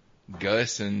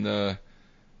Gus and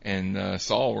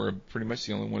Saul were pretty much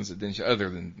the only ones that didn't show, other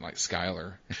than like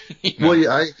Skyler. Well, yeah,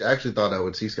 I actually thought I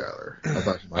would see Skyler. I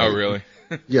thought oh, really?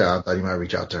 Yeah, I thought he might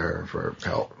reach out to her for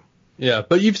help. Yeah,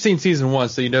 but you've seen season 1,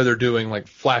 so you know they're doing like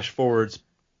flash forwards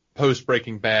post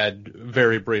Breaking Bad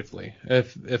very briefly.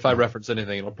 If I reference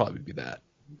anything, it'll probably be that,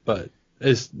 but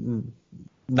it's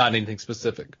not anything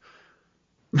specific.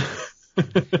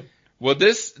 Well,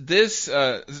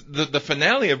 the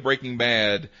finale of Breaking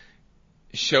Bad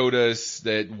showed us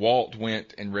that Walt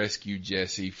went and rescued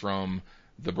Jesse from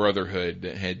the Brotherhood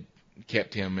that had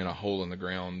kept him in a hole in the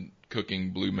ground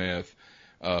cooking blue meth.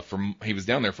 He was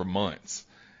down there for months,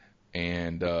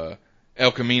 and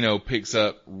El Camino picks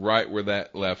up right where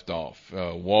that left off.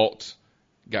 Walt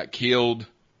got killed,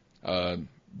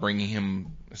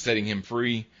 setting him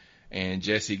free, and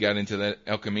Jesse got into that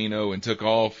El Camino and took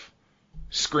off,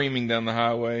 screaming down the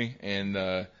highway,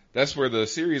 and that's where the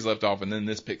series left off, and then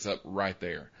this picks up right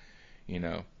there,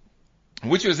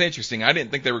 which was interesting. I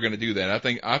didn't think they were going to do that.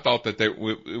 I thought that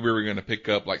we were going to pick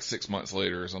up like 6 months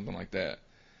later or something like that,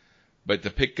 but to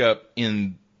pick up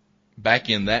back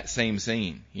in that same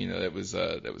scene, that was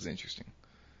interesting.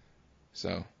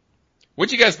 So, what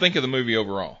do you guys think of the movie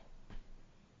overall,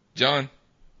 John?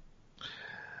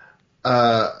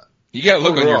 You got a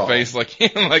look on your face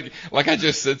like I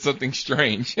just said something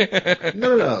strange.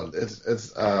 No.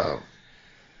 It's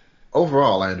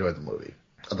overall, I enjoyed the movie.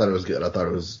 I thought it was good.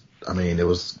 It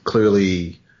was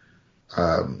clearly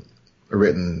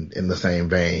written in the same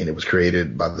vein. It was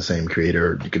created by the same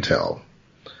creator. You could tell.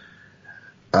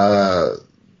 The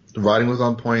writing was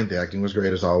on point. The acting was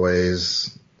great as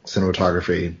always.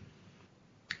 Cinematography.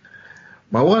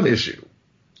 My one issue,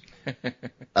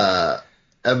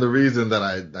 and the reason that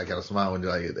I kind of smile when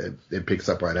it picks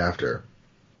up right after.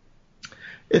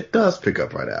 It does pick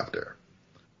up right after.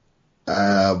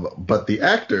 But the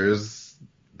actors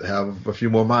have a few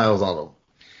more miles on them.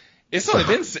 It's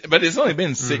only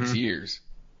been 6 years.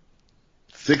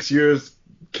 6 years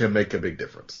can make a big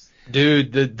difference.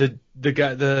 Dude, the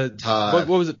guy, Todd. What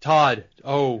was it? Todd.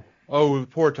 Oh,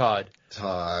 poor Todd.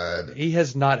 He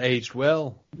has not aged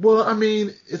well. Well,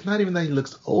 it's not even that he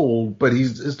looks old, but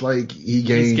he's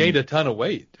gained a ton of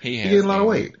weight. He gained a lot of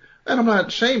weight. And I'm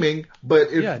not shaming,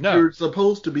 but if you're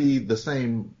supposed to be the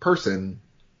same person,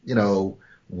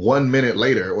 1 minute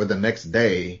later or the next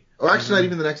day, or actually not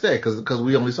even the next day, because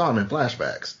we only saw him in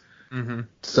flashbacks. Mm-hmm.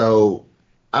 So,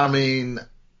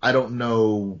 I don't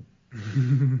know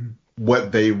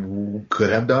what they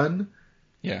could have done.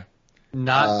 Yeah.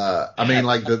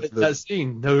 That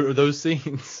scene, those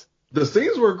scenes. The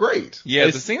scenes were great. Yeah,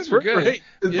 the scenes were good.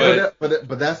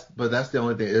 But that's the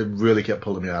only thing. It really kept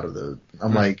pulling me out of the.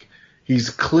 I'm like, he's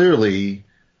clearly,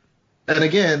 and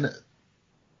again,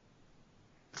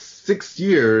 6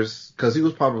 years, because he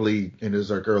was probably in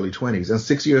his early 20s, and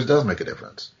 6 years does make a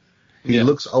difference. He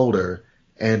looks older,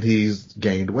 and he's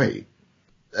gained weight.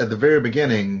 At the very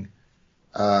beginning,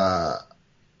 I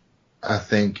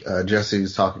think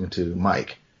Jesse's talking to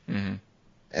Mike,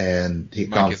 and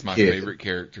Mike is my favorite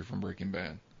character from Breaking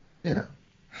Bad. Yeah,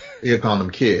 he called him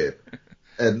kid,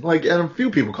 and a few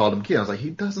people called him kid. I was like,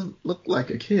 he doesn't look like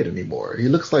a kid anymore. He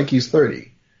looks like he's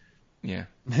 30. Yeah.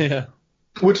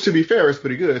 Which, to be fair, is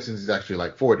pretty good since he's actually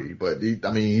like 40. But he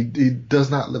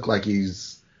does not look like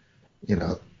he's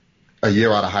a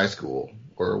year out of high school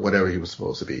or whatever he was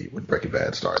supposed to be when Breaking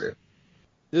Bad started.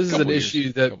 This is an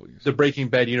issue that the Breaking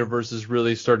Bad universe is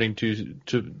really starting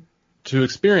to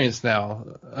experience now.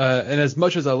 And as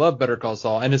much as I love Better Call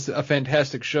Saul, and it's a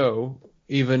fantastic show,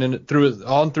 even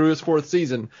through its fourth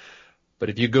season, but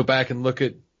if you go back and look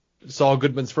at Saul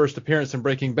Goodman's first appearance in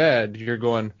Breaking Bad, you're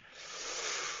going,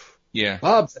 yeah,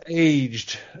 Bob's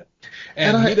aged,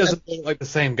 and he doesn't look like the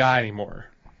same guy anymore.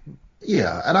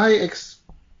 Yeah, and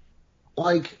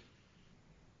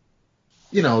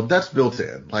that's built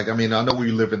in. Like, I mean, I know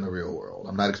we live in the real world.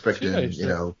 I'm not expecting,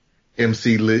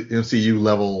 MCU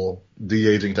level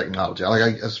de-aging technology.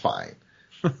 That's fine.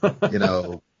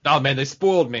 No, man, they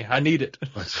spoiled me. I need it.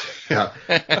 But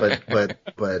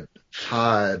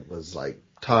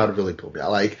Todd really pulled me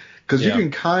out. Because you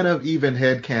can kind of even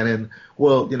headcanon,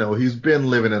 well, he's been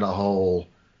living in a hole,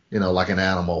 like an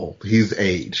animal. He's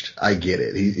aged. I get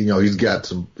it. He's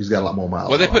got a lot more miles.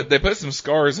 Well, they put some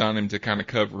scars on him to kind of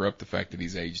cover up the fact that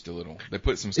he's aged a little. They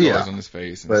put some scars on his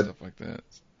face and stuff like that.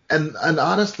 And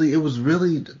honestly, it was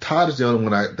really, Todd is the only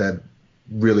one that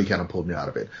really kind of pulled me out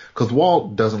of it. Because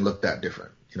Walt doesn't look that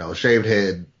different. Shaved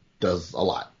head does a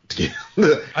lot.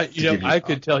 I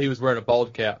could tell he was wearing a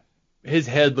bald cap. His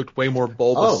head looked way more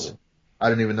bulbous. Oh, I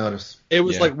didn't even notice. It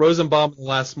was like Rosenbaum in the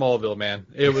last Smallville, man.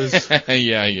 It was.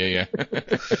 Yeah.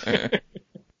 It's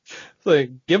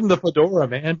like, give him the fedora,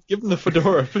 man. Give him the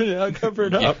fedora. Cover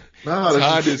it up. No,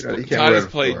 Todd is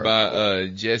played by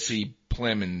Jesse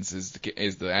Plemons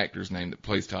is the actor's name that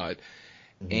plays Todd.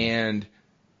 Mm-hmm. And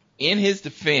in his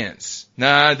defense,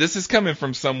 this is coming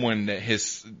from someone that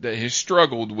has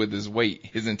struggled with his weight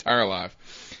his entire life.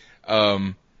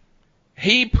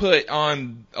 He put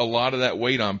on a lot of that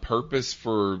weight on purpose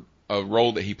for a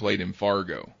role that he played in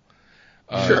Fargo.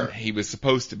 Sure. He was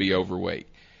supposed to be overweight,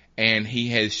 and he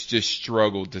has just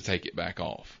struggled to take it back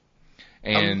off.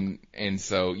 And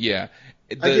so, yeah.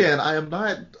 Again,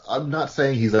 I'm not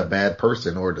saying he's a bad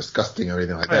person or disgusting or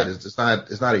anything like that.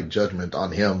 It's not a judgment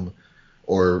on him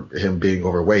or him being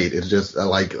overweight. It's just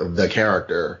like the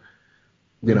character.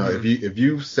 If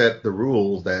you set the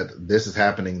rules that this is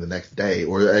happening the next day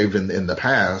or even in the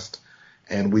past,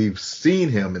 and we've seen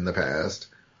him in the past,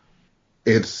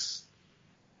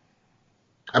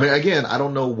 again, I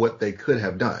don't know what they could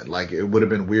have done. Like, it would have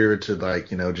been weird to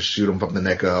just shoot him from the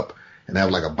neck up and have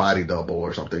like a body double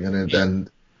or something.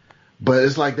 But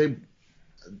it's like I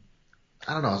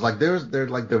don't know. It's like there's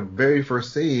like the very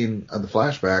first scene of the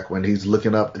flashback when he's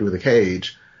looking up through the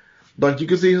cage. But you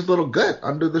can see his little gut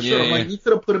under the shirt. I'm like, you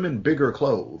could have put him in bigger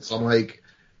clothes. I'm like,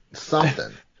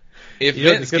 something. If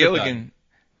Vince Gilligan,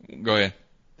 go ahead.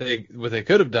 What they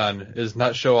could have done is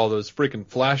not show all those freaking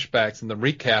flashbacks in the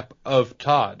recap of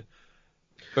Todd.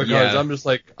 Because I'm just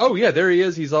like, oh yeah, there he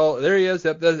is. There he is.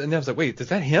 And I was like, wait, is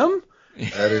that him?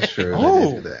 That is true.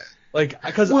 Oh, that.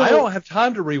 Because I don't have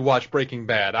time to rewatch Breaking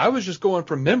Bad. I was just going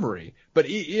from memory. But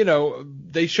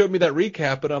they showed me that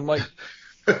recap, and I'm like.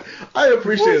 I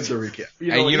appreciate the recap.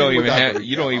 And you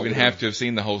don't even have to have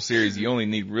seen the whole series. You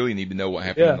only really need to know what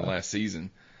happened in the last season.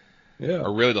 Yeah.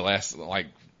 Or really the last 4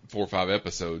 or 5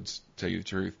 episodes, to tell you the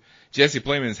truth. Jesse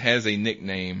Plemons has a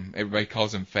nickname. Everybody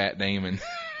calls him Fat Damon.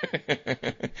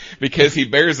 Because he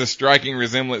bears a striking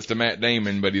resemblance to Matt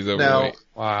Damon, but he's overweight.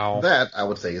 Now, wow. That I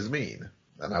would say is mean.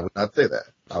 And I would not say that.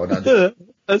 I would not do that.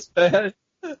 That's bad.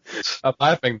 I'm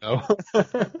laughing though.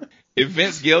 If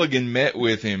Vince Gilligan met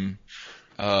with him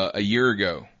a year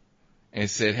ago and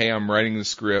said, hey, I'm writing the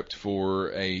script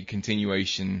for a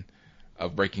continuation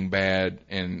of Breaking Bad,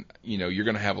 and you're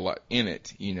going to have a lot in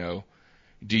it,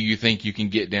 do you think you can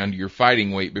get down to your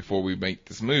fighting weight before we make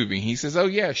this movie? He says, oh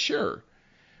yeah, sure.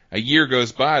 A year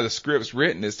goes by, the script's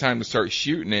written, it's time to start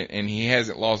shooting it, and he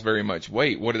hasn't lost very much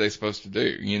weight. What are they supposed to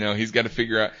do? He's got to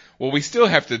figure out, well, we still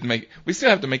have to make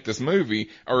this movie,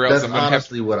 or else That's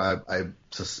honestly what I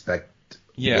suspect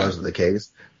was the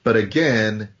case. But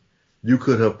again, you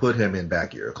could have put him in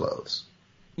back-ear clothes.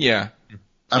 Yeah.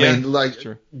 I mean,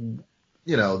 sure.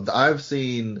 I've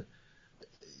seen,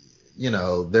 there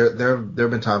have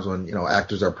been times when,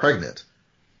 actors are pregnant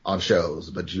on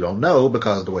shows, but you don't know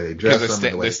because of the way they dress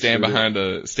them. They stand behind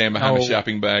a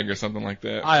shopping bag or something like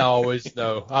that. I always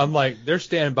know. I'm like, they're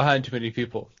standing behind too many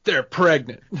people. They're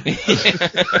pregnant.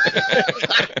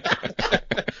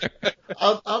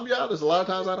 I'll be honest. A lot of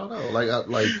times I don't know.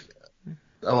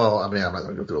 Well, I mean, I'm not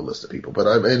going to go through a list of people, but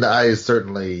I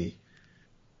certainly,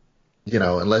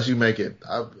 unless you make it.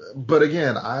 But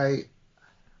again, I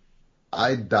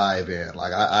dive in.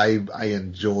 I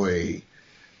enjoy,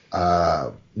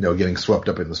 getting swept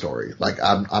up in the story.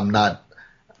 I'm not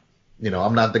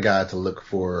the guy to look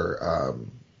for,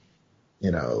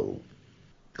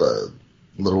 the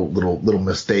little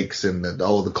mistakes and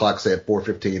the clock said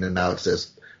 4:15 and now it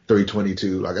says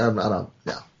 3:22. Like I don't.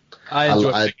 Yeah. I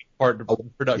enjoy taking part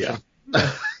in production.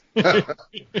 Yeah.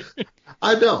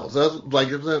 I don't. So that's, like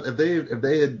if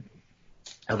they had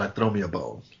like thrown me a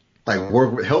bone, like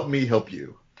help me help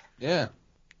you. Yeah.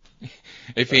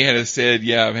 If he had said,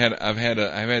 "Yeah, I've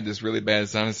had this really bad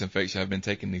sinus infection. I've been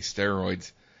taking these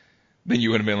steroids," then you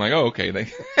would have been like, "Oh, okay,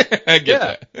 I get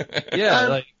that." Yeah,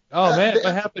 like, oh man,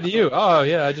 what happened to you? Oh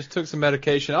yeah, I just took some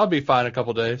medication. I'll be fine in a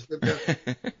couple days.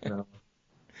 No.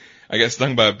 I got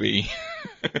stung by a bee.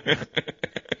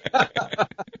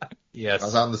 Yes. I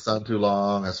was out in the sun too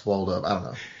long. I swelled up. I don't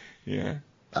know. Yeah.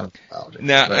 I don't know.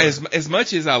 Now, as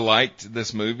much as I liked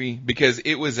this movie, because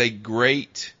it was a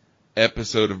great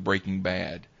episode of Breaking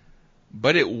Bad,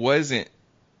 but it wasn't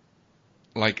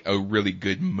like a really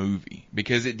good movie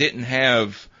because it didn't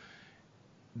have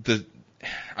it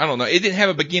didn't have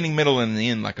a beginning, middle, and an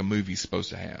end like a movie's supposed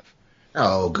to have.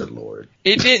 Oh, good Lord.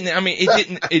 It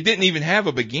didn't even have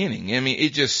a beginning. I mean,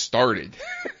 it just started.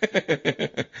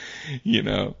 You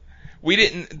know.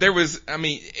 It depended.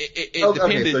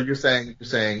 Okay, so you're saying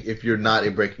if you're not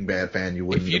a Breaking Bad fan, you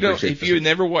wouldn't appreciate if you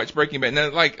never watched Breaking Bad, now,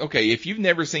 like, okay, if you've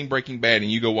never seen Breaking Bad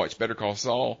and you go watch Better Call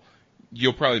Saul,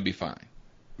 you'll probably be fine.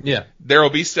 Yeah. There'll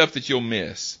be stuff that you'll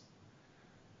miss,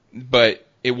 but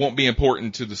it won't be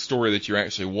important to the story that you're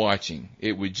actually watching.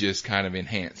 It would just kind of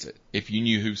enhance it. If you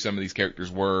knew who some of these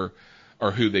characters were or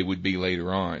who they would be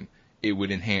later on, it would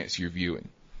enhance your viewing.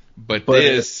 But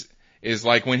this is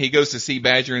like when he goes to see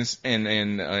Badger and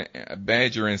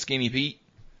Skinny Pete.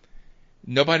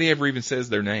 Nobody ever even says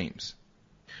their names.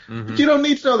 Mm-hmm. But you don't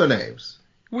need to know their names.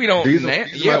 We don't. These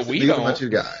are my two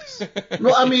guys.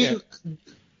 No, I mean,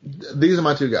 these are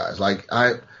my two guys. Like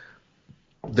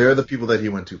they're the people that he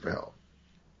went to for help.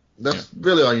 That's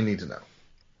really all you need to know.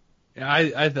 Yeah,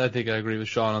 I think I agree with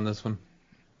Sean on this one.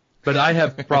 But I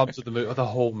have problems with the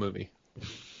whole movie.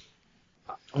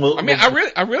 Well, I mean, I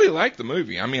really liked the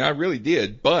movie. I mean, I really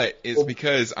did, but it's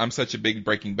because I'm such a big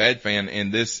Breaking Bad fan,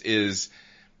 and this is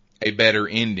a better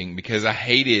ending because I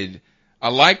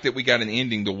like that we got an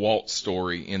ending to Walt's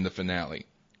story in the finale.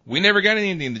 We never got an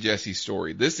ending to Jesse's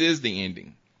story. This is the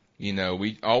ending. You know,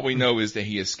 all we know is that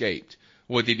he escaped.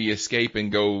 What, did he escape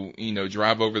and go,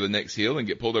 drive over the next hill and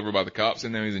get pulled over by the cops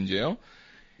and now he's in jail?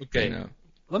 Okay.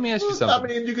 Let me ask you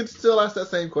something. I mean, you could still ask that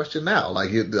same question now. Like,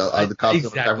 are the cops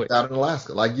ever out in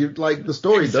Alaska? Like, the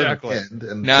story doesn't end.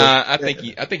 And I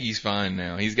think he's fine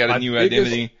now. He's got a new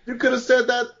identity. You could have said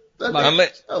that.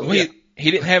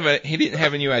 He didn't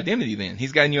have a new identity then.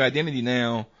 He's got a new identity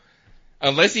now.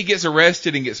 Unless he gets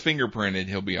arrested and gets fingerprinted,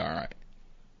 he'll be all right.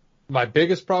 My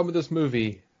biggest problem with this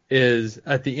movie is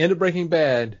at the end of Breaking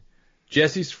Bad,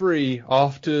 Jesse's free,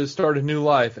 off to start a new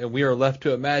life, and we are left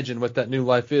to imagine what that new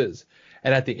life is.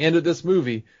 And at the end of this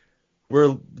movie,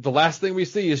 the last thing we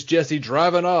see is Jesse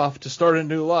driving off to start a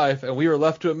new life, and we are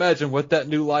left to imagine what that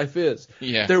new life is.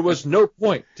 Yeah. There was no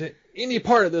point to any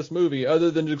part of this movie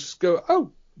other than to just go,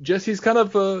 oh, Jesse's kind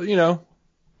of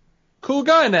cool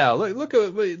guy now. Look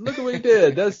at what he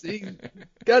did. He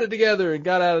got it together and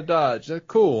got out of Dodge. That's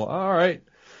cool. All right.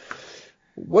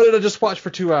 What did I just watch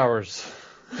for 2 hours?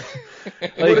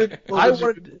 What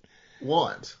would you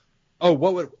want?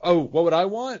 What would I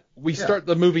want? We start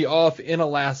the movie off in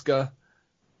Alaska.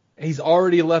 He's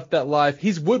already left that life.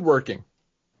 He's woodworking.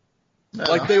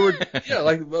 Like they were,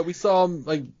 like we saw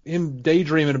him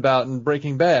daydreaming about in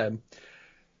Breaking Bad.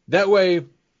 That way,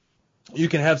 you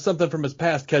can have something from his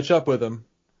past catch up with him.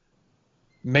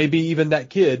 Maybe even that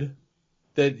kid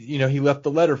that, he left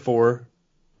the letter for,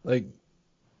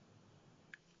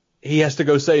 he has to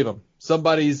go save him.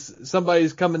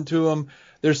 Somebody's coming to him.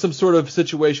 There's some sort of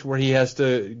situation where he has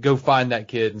to go find that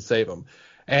kid and save him.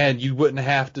 And you wouldn't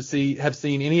have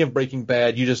seen any of Breaking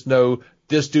Bad. You just know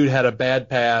this dude had a bad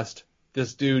past.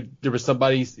 This dude, there was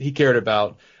somebody he cared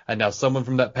about, and now someone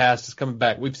from that past is coming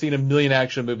back. We've seen a million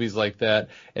action movies like that,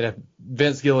 and if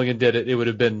Vince Gilligan did it, it would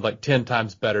have been 10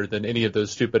 times better than any of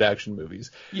those stupid action movies.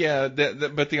 Yeah,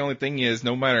 but the only thing is,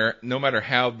 no matter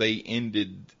how they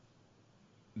ended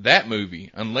that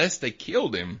movie, unless they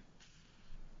killed him,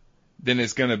 then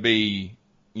it's going to be,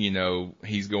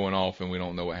 he's going off and we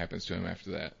don't know what happens to him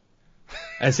after that.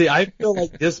 And see, I feel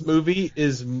like this movie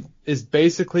is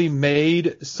basically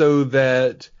made so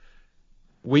that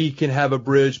we can have a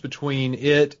bridge between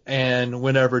it and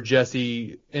whenever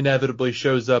Jesse inevitably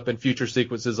shows up in future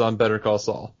sequences on Better Call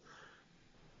Saul.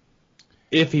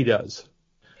 If he does.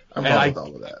 I'm fine with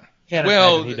all of that. He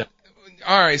does.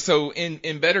 All right, so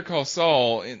in Better Call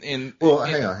Saul, hang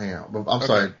on. I'm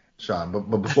sorry, Sean,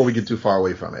 but before we get too far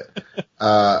away from it,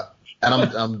 and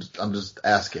I'm just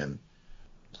asking,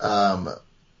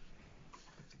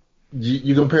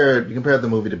 You compared the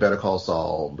movie to Better Call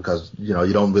Saul because, you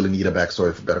don't really need a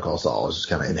backstory for Better Call Saul. It just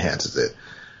kind of enhances it.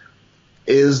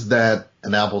 Is that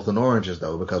an apples and oranges,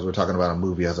 though, because we're talking about a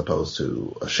movie as opposed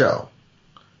to a show?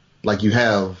 Like, you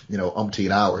have,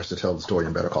 umpteen hours to tell the story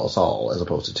in Better Call Saul as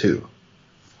opposed to 2.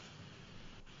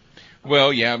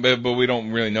 Well, yeah, but we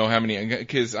don't really know how many,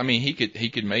 because, I mean, he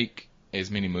could make as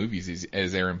many movies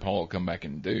as Aaron Paul come back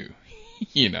and do,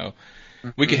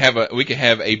 We could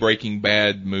have a Breaking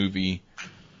Bad movie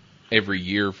every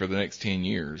year for the next 10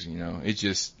 years, It's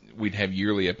just, we'd have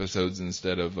yearly episodes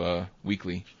instead of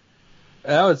weekly.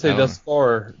 And I would say thus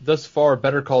far,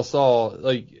 Better Call Saul,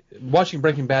 like, watching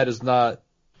Breaking Bad is not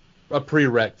a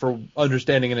prereq for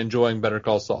understanding and enjoying Better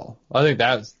Call Saul. I think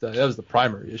that was the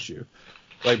primary issue.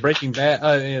 Like Breaking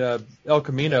Bad, El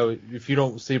Camino, if you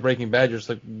don't see Breaking Bad, you're just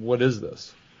like, what is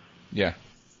this? Yeah.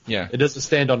 Yeah. It doesn't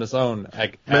stand on its own.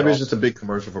 Maybe it's just a big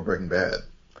commercial for Breaking Bad.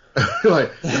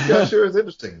 Like, this guy sure is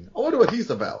interesting. I wonder what he's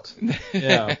about.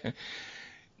 Yeah.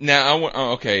 Now,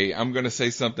 I'm going to say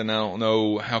something. I don't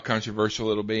know how controversial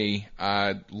it'll be.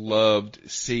 I loved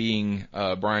seeing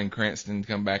Bryan Cranston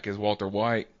come back as Walter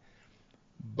White,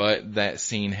 but that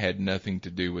scene had nothing to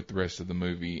do with the rest of the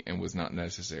movie and was not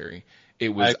necessary. It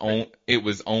was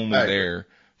only there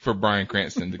for Bryan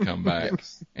Cranston to come back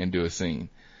and do a scene.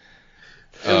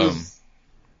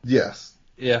 Yes.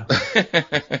 Yeah.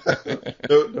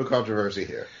 No controversy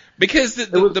here. Because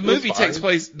the movie takes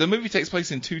place. The movie takes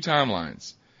place in 2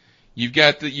 timelines. You've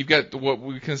got what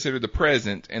we consider the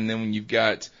present, and then you've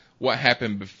got what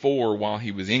happened before while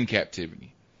he was in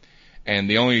captivity. And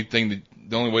the only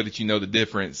way that you know the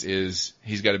difference is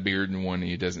he's got a beard in one and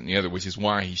he doesn't in the other, which is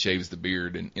why he shaves the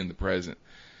beard in the present.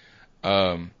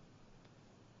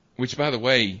 Which, by the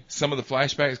way, some of the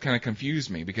flashbacks kind of confused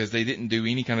me because they didn't do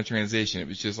any kind of transition. It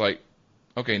was just like,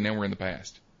 okay, now we're in the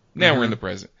past. Now we're in the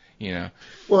present,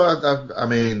 Well, I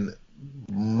mean,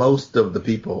 most of the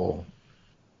people,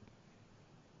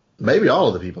 maybe all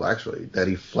of the people actually, that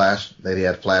he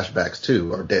had flashbacks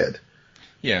to are dead.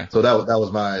 Yeah. So that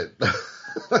was my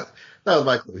that was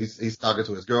my clue. He's talking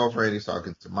to his girlfriend. He's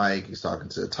talking to Mike. He's talking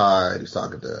to Todd. He's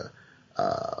talking to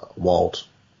Walt.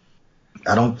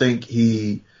 I don't think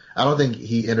he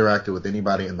interacted with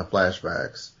anybody in the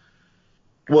flashbacks.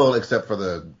 Well, except for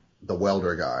the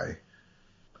welder guy,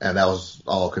 and that was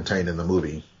all contained in the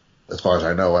movie. As far as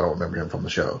I know, I don't remember him from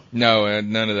the show. No,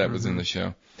 none of that was in the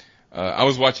show. I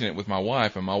was watching it with my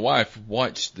wife, and my wife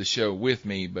watched the show with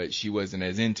me, but she wasn't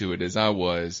as into it as I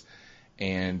was.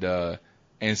 And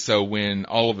so when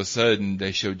all of a sudden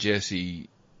they show Jesse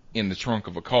in the trunk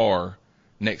of a car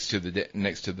next to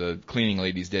the cleaning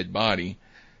lady's dead body,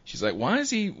 she's like, why is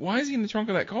he in the trunk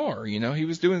of that car? He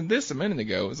was doing this a minute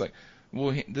ago. It's like,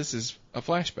 well, this is a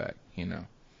flashback,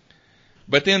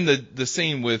 But then the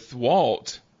scene with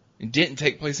Walt didn't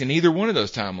take place in either one of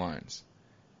those timelines.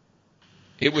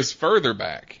 It was further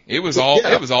back. It was all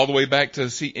the way back to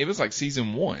it was like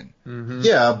season 1. Mm-hmm.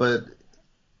 Yeah, but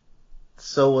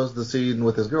so was the scene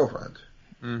with his girlfriend.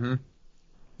 Mm-hmm.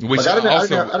 Which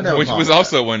was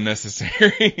also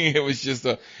unnecessary. It was just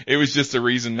a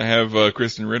reason to have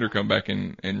Kristen Ritter come back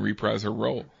and reprise her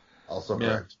role. Also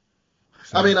correct.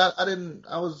 So. I mean,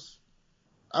 I was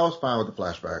fine with the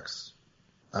flashbacks.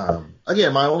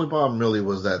 Again, my only problem really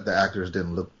was that the actors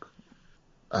didn't look.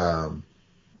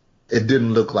 It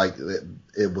didn't look like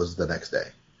it was the next day.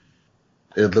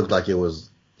 It looked like it was,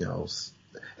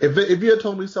 if you had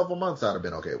told me several months, I'd have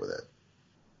been okay with it.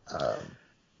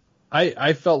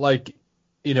 I felt like,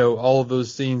 all of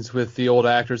those scenes with the old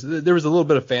actors, there was a little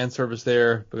bit of fan service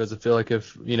there because I feel like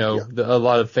if, a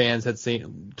lot of fans had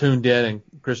tuned in and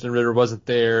Kristen Ritter wasn't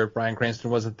there, Bryan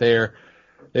Cranston wasn't there,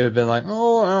 they would have been like,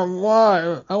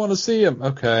 why? I want to see him.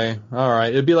 Okay. All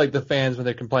right. It'd be like the fans when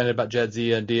they're complaining about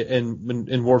Jadzia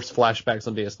and Worf's flashbacks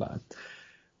on DS9.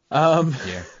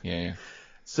 Yeah.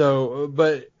 So,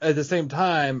 but at the same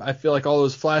time, I feel like all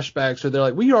those flashbacks they're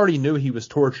like, we already knew he was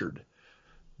tortured.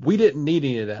 We didn't need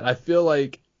any of that. I feel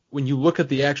like when you look at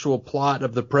the actual plot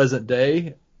of the present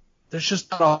day, there's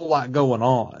just not a whole lot going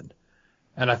on.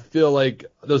 And I feel like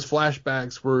those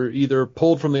flashbacks were either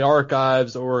pulled from the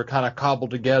archives or kind of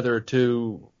cobbled together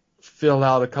to fill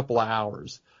out a couple of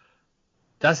hours.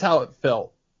 That's how it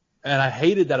felt. And I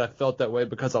hated that I felt that way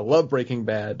because I love Breaking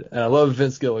Bad and I love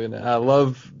Vince Gilligan and I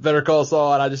love Better Call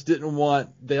Saul, and I just didn't want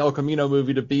the El Camino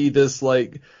movie to be this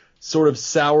like sort of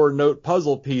sour note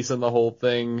puzzle piece in the whole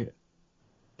thing.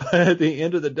 But at the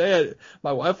end of the day,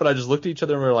 my wife and I just looked at each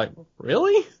other and we were like,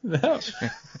 really? That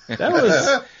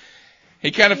was... He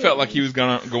kind of felt like he was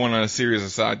going on a series of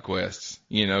side quests,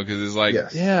 because it's like,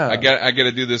 I got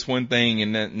to do this one thing,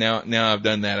 and then now I've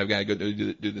done that, I've got to go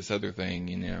do this other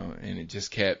thing, and it just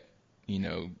kept,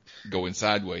 going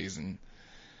sideways. And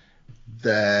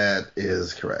that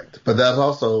is correct, but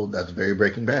that's very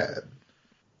Breaking Bad.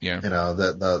 Yeah,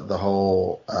 the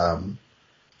whole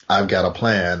I've got a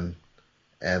plan,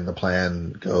 and the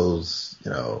plan goes,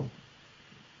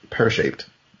 pear-shaped.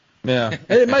 Yeah,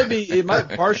 and it might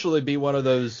partially be one of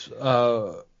those.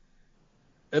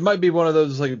 It might be one of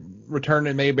those like Return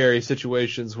to Mayberry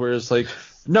situations where it's like,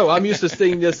 no, I'm used to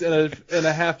seeing this in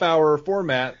a half-hour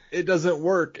format. It doesn't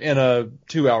work in a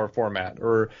 2-hour format,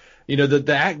 or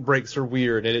the act breaks are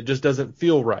weird and it just doesn't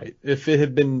feel right. If it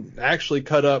had been actually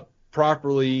cut up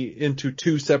properly into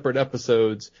 2 separate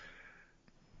episodes,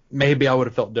 maybe I would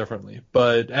have felt differently.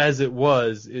 But as it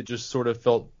was, it just sort of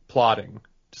felt plodding,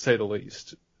 to say the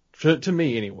least. To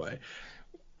me, anyway.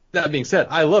 That being said,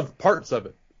 I loved parts of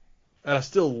it, and I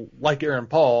still like Aaron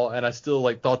Paul, and I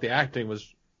still thought the acting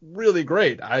was really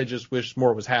great. I just wish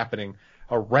more was happening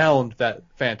around that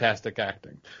fantastic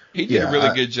acting. He did a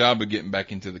really good job of getting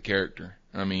back into the character.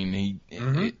 I mean, he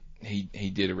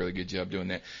did a really good job doing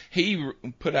that. He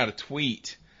put out a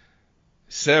tweet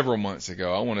several months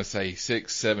ago. I want to say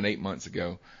 6, 7, 8 months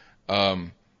ago.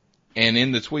 And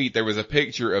in the tweet, there was a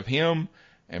picture of him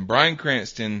and Bryan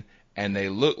Cranston, and they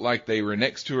looked like they were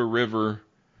next to a river,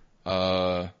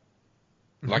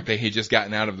 like they had just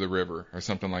gotten out of the river or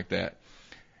something like that.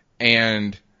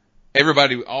 And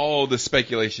all the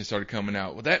speculation started coming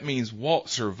out. Well, that means Walt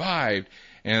survived.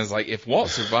 And it's like, if Walt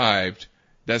survived,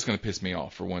 that's going to piss me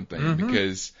off for one thing,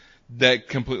 because that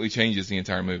completely changes the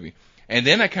entire movie. And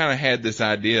then I kind of had this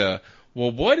idea,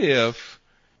 well, what if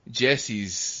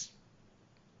Jesse's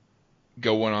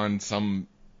going on some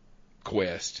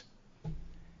quest,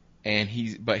 and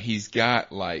he's been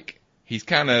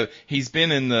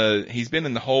in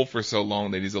the hole for so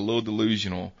long that he's a little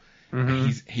delusional.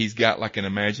 He's got like an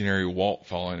imaginary Walt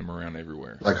following him around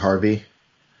everywhere, like Harvey,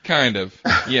 kind of.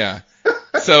 Yeah.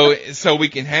 so we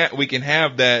can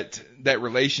have that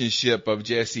relationship of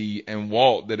Jesse and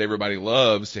Walt that everybody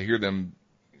loves to hear them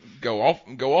go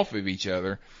off of each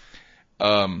other.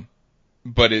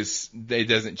 But it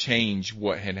doesn't change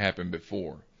what had happened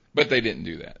before. But they didn't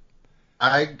do that.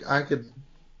 I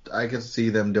could see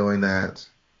them doing that.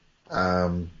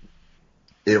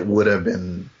 It would have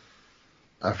been,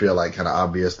 I feel like, kind of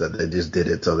obvious that they just did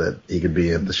it so that he could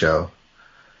be in the show.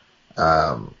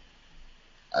 I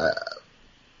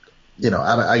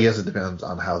guess it depends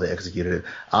on how they executed it.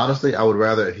 Honestly, I would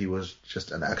rather if he was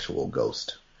just an actual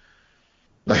ghost,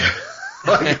 like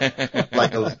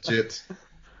a legit,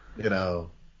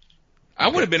 I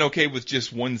would have been okay with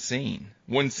just one scene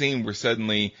where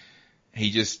suddenly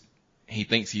he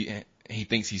thinks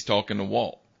he's talking to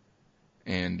Walt,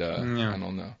 and I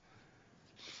don't know.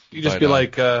 You just be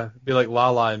like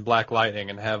Lala in Black Lightning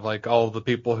and have like all the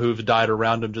people who've died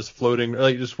around him just floating,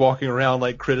 like just walking around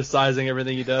like criticizing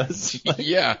everything he does.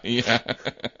 Yeah.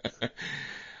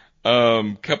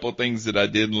 Couple of things that I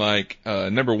did like.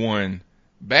 Number one,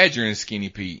 Badger and Skinny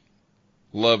Pete.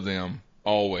 Love them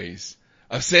always.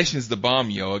 Obsession's the bomb,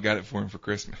 yo. I got it for him for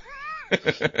Christmas.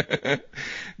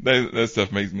 that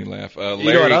stuff makes me laugh. Larry,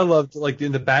 you know what I loved? Like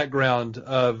in the background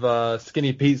of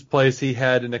Skinny Pete's place, he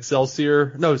had an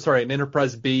an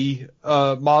Enterprise B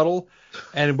model,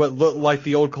 and what looked like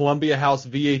the old Columbia House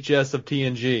VHS of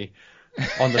TNG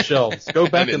on the shelves. Go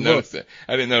back and look.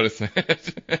 I didn't notice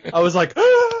that. I was like,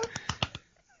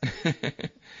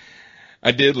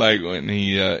 I did like when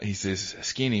he says,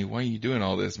 "Skinny, why are you doing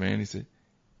all this, man?" He said,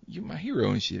 "You're my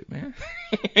hero and shit, man."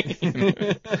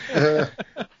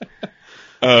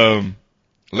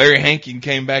 Larry Hankin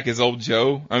came back as old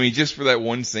Joe. I mean, just for that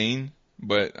one scene,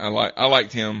 but I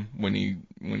liked him when he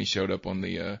showed up on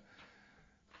the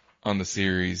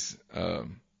series.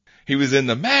 He was in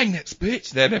the Magnets,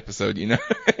 bitch, that episode, he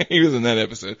was in that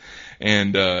episode.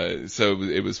 And, so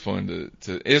it was fun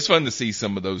to see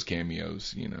some of those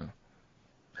cameos,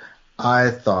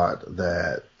 I thought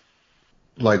that,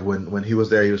 like when he was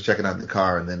there, he was checking out the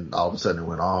car, and then all of a sudden it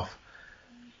went off.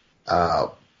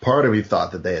 Part of me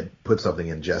thought that they had put something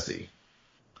in Jesse.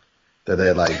 That they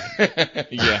had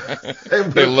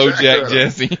they low-jacked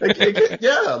Jesse.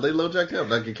 Yeah, they low-jacked him,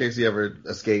 like in case he ever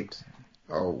escaped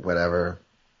or whatever,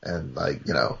 and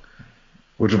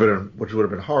which would have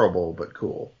been horrible but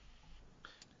cool.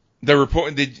 The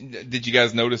report. Did you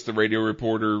guys notice the radio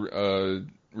reporter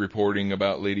reporting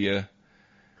about Lydia?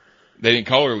 They didn't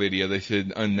call her Lydia. They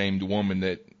said unnamed woman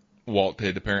that Walt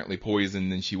had apparently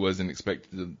poisoned and she wasn't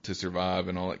expected to survive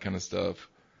and all that kind of stuff.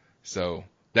 So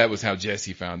that was how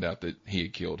Jesse found out that he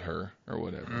had killed her or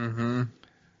whatever. Mm-hmm.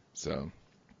 So,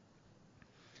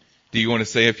 do you want to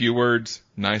say a few words?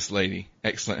 Nice lady,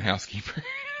 excellent housekeeper.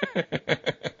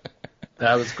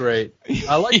 That was great.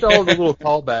 I liked all the little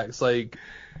callbacks. Like,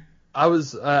 I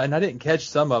was, and I didn't catch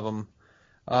some of them.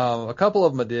 A couple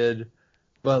of them I did,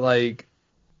 but like,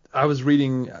 I was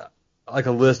reading like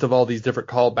a list of all these different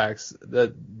callbacks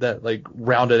that like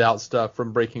rounded out stuff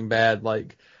from Breaking Bad.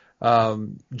 Like,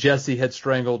 Jesse had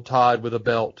strangled Todd with a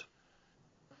belt,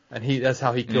 and that's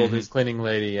how he killed his cleaning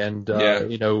lady. And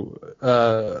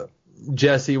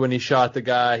Jesse, when he shot the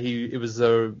guy, it was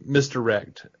a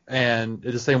misdirect, and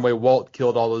the same way Walt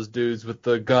killed all those dudes with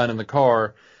the gun in the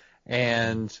car,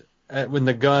 and when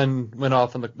the gun went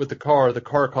off with the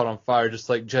car caught on fire, just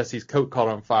like Jesse's coat caught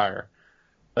on fire.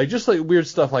 Like, just like weird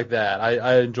stuff like that.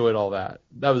 I enjoyed all that.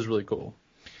 That was really cool.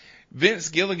 Vince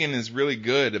Gilligan is really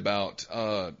good about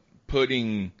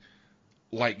putting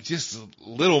like just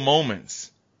little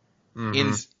moments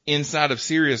inside of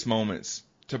serious moments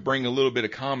to bring a little bit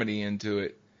of comedy into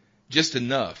it, just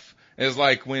enough. It's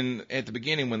like at the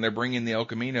beginning when they're bringing the El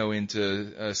Camino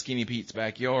into Skinny Pete's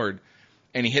backyard,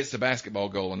 and he hits the basketball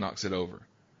goal and knocks it over.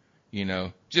 You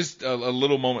know, just a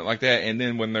little moment like that. And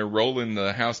then when they're rolling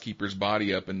the housekeeper's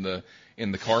body up in the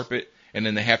carpet, and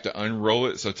then they have to unroll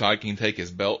it so Todd can take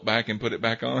his belt back and put it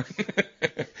back on.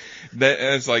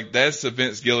 That's a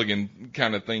Vince Gilligan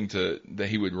kind of thing that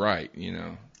he would write, you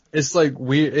know. It's like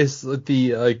weird. It's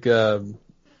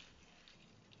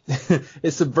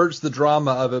it subverts the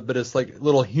drama of it, but it's like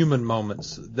little human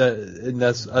moments I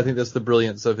think that's the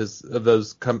brilliance of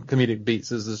those comedic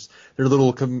beats is they're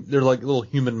like little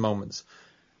human moments.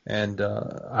 And, you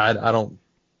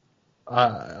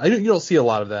don't see a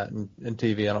lot of that in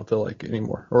TV. I don't feel like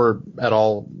anymore, or at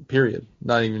all, period.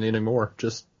 Not even anymore.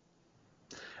 Just,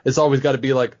 it's always got to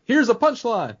be like, here's a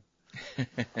punchline.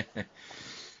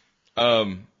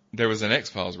 There was an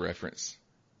X-Files reference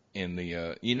in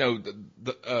the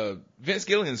Vince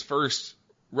Gilligan's first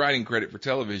writing credit for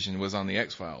television was on the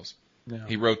X-Files. Yeah.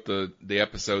 He wrote the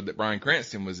episode that Bryan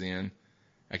Cranston was in.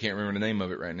 I can't remember the name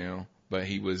of it right now, but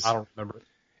he was. I don't remember it.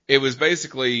 It was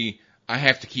basically, I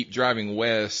have to keep driving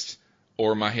west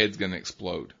or my head's going to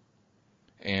explode.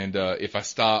 And if I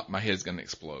stop, my head's going to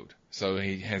explode. So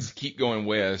he has to keep going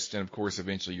west, and of course,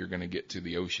 eventually you're going to get to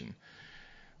the ocean.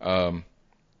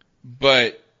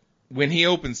 But when he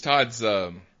opens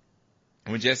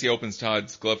when Jesse opens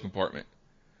Todd's glove compartment,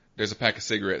 there's a pack of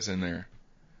cigarettes in there.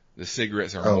 The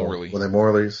cigarettes are Morley. Were they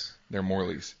Morleys? They're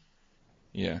Morleys.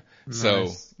 Yeah. Nice. So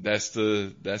that's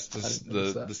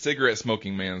the cigarette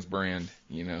smoking man's brand.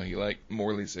 You know, he liked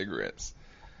Morley cigarettes.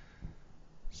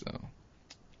 So,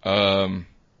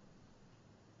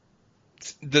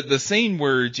 the scene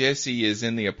where Jesse is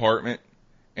in the apartment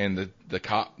and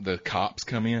the cops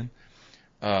come in,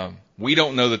 we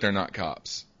don't know that they're not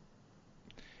cops.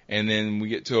 And then we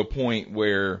get to a point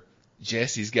where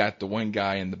Jesse's got the one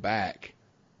guy in the back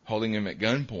holding him at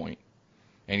gunpoint,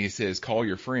 and he says, "Call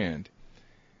your friend."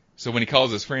 So when he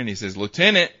calls his friend, he says,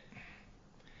 "Lieutenant."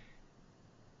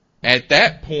 At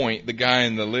that point, the guy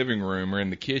in the living room or in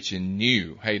the kitchen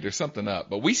knew, hey, there's something up,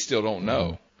 but we still don't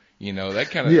know. You know, that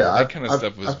kind of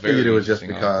stuff was very. I figured it was just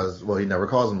because, he never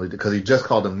calls him because he just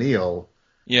called him Neil.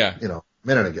 Yeah. A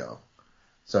minute ago.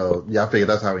 So I figured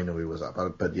that's how he knew he was up.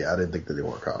 But I didn't think that they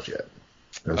weren't cops yet.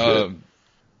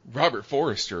 Robert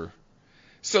Forster.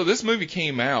 So this movie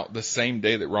came out the same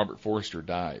day that Robert Forster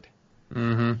died,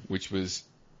 which was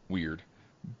weird.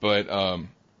 But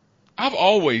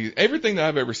everything that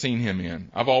I've ever seen him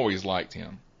in, I've always liked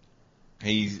him.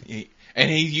 He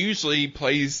usually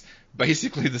plays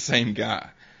basically the same guy,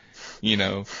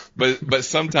 but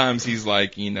sometimes he's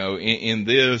like, in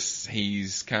this,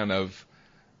 he's kind of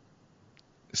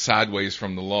sideways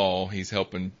from the law. He's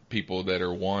helping people that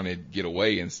are wanted get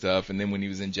away and stuff. And then when he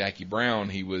was in Jackie Brown,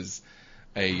 he was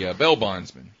a bail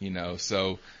bondsman,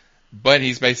 so, but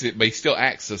he still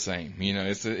acts the same,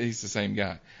 he's the same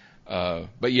guy.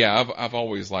 But yeah, I've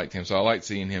always liked him, so I liked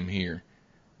seeing him here.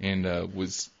 And, it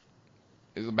was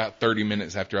about 30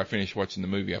 minutes after I finished watching the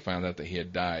movie, I found out that he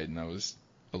had died, and I was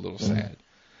a little sad.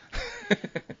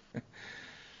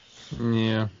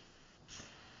 Yeah.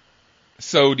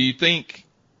 So do you think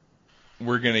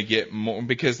we're going to get more,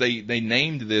 because they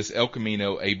named this El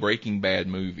Camino a Breaking Bad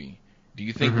movie. Do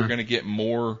you think we're going to get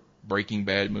more Breaking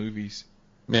Bad movies?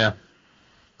 Yeah.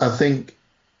 I think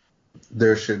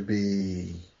there should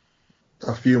be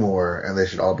a few more, and they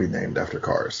should all be named after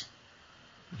cars.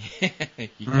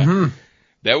 Yeah.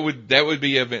 That would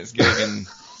be a Vince Gilligan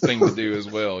thing to do as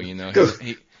well,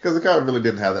 Because it kind of really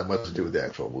didn't have that much to do with the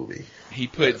actual movie. He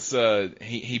puts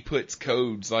he puts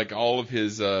codes, like all of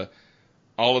the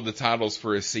titles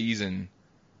for a season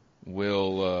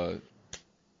will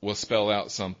spell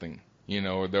out something,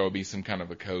 or there will be some kind of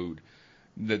a code.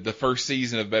 The first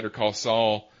season of Better Call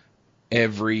Saul,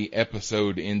 every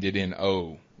episode ended in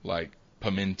O, like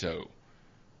pimento,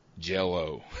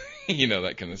 Jell-O,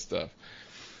 that kind of stuff.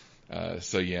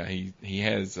 So yeah, he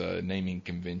has a naming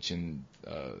convention.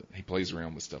 He plays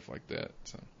around with stuff like that.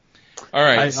 So, all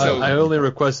right. I only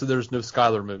requested there's no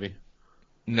Skyler movie.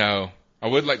 No, I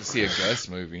would like to see a Gus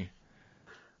movie,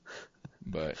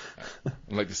 but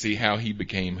I'd like to see how he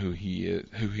became who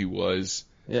he was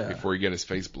before he got his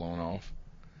face blown off.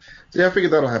 See, I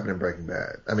figured that'll happen in Breaking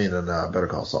Bad. I mean, in Better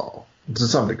Call Saul, to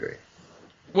some degree.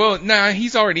 Well,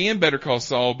 he's already in Better Call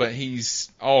Saul, but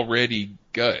he's already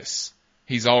Gus.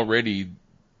 He's already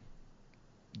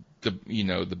the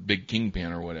big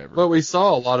kingpin or whatever. Well, we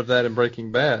saw a lot of that in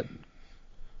Breaking Bad.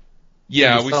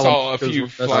 Yeah, we saw a few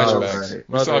flashbacks. Right.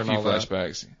 We saw a few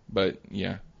flashbacks, but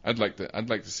yeah, I'd like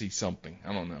to see something.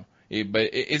 I don't know, but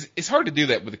it's hard to do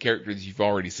that with the characters you've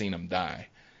already seen them die.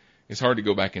 It's hard to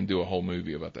go back and do a whole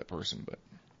movie about that person, but.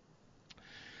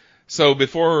 So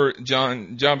before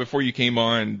John, before you came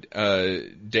on,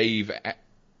 Dave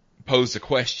posed a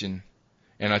question,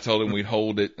 and I told him we'd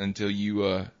hold it until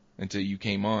you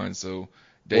came on. So,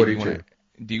 Dave,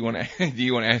 do you want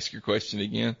to ask your question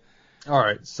again? All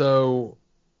right. So,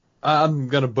 I'm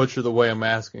gonna butcher the way I'm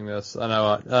asking this. I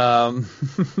know.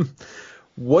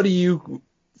 What do you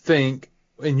think,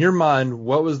 in your mind?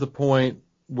 What was the point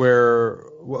where?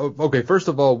 Okay, first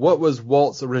of all, what was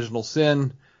Walt's original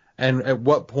sin? And at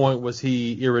what point was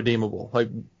he irredeemable? Like,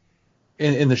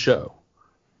 in the show?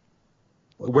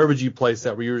 Where would you place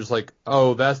that? Where you were just like,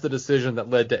 oh, that's the decision that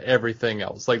led to everything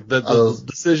else. Like, the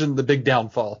decision, the big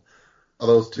downfall. Are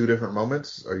those two different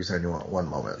moments? Or are you saying you want one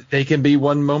moment? They can be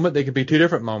one moment. They could be two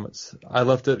different moments. I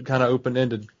left it kind of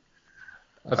open-ended.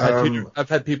 I've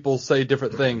had people say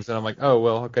different things, and I'm like, oh,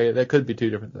 well, okay, that could be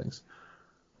two different things.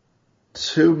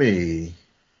 To me,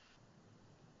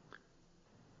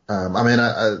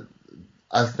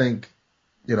 I think,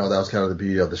 that was kind of the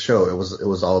beauty of the show. It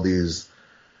was all these,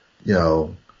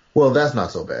 well, that's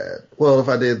not so bad. Well, if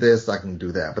I did this, I can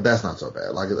do that, but that's not so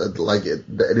bad.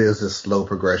 It is this slow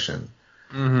progression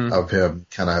of him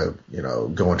kind of,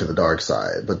 going to the dark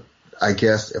side. But I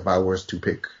guess if I were to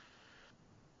pick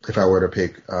the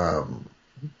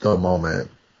moment,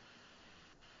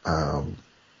 when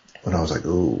I was like,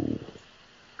 ooh,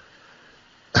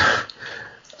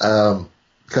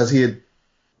 because he had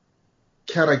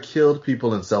kind of killed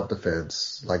people in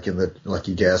self-defense, like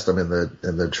you gassed them in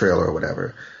the trailer or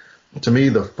whatever. To me,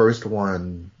 the first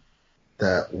one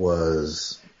that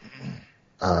was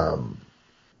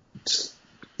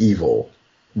evil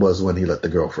was when he let the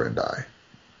girlfriend die.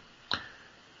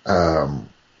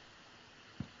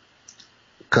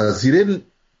 Because he didn't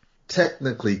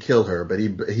technically kill her, but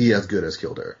he as good as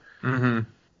killed her. Mm-hmm.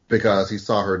 Because he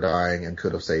saw her dying and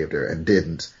could have saved her and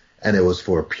didn't. And it was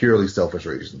for purely selfish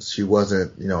reasons. She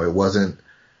wasn't, it wasn't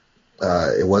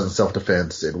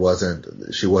self-defense.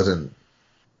 She wasn't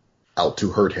out to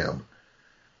hurt him.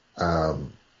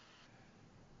 In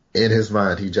his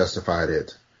mind, he justified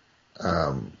it.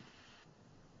 And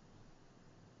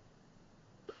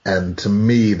to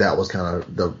me, that was kind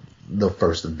of the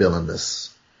first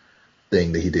villainous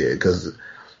thing that he did. Because,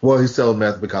 well, he sold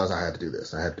meth because I had to do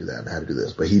this, I had to do that, and I had to do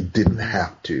this. But he didn't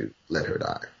have to let her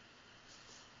die.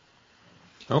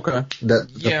 Okay.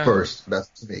 That's to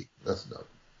me. That's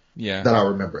that I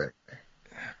remember anyway.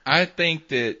 I think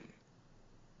that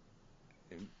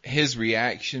his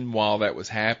reaction while that was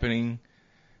happening,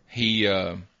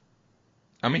 at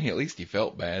least he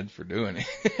felt bad for doing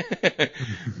it.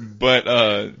 But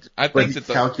I think that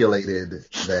calculated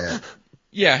that.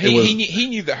 Yeah, he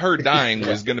knew that her dying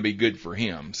was going to be good for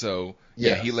him. So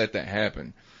yeah, he let that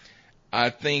happen. I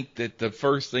think that the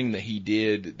first thing that he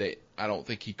did that I don't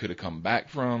think he could have come back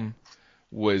from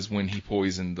was when he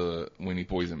poisoned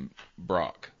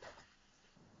Brock.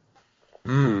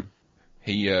 Mm.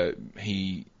 He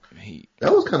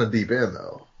that was kind of deep in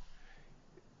though.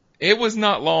 It was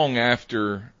not long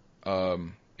after.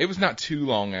 It was not too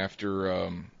long after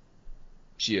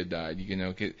she had died.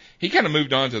 He kind of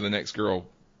moved on to the next girl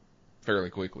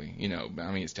fairly quickly.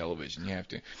 It's television, you have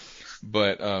to.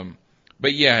 But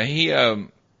yeah, he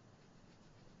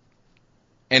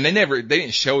and they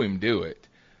didn't show him do it,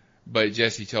 but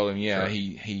Jesse told him, yeah, sure.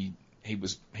 he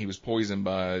was poisoned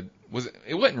by, it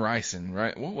wasn't ricin,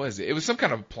 right? What was it? It was some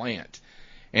kind of plant.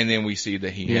 And then we see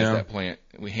that he has that plant.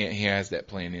 He has that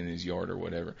plant in his yard or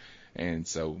whatever. And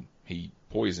so he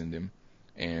poisoned him.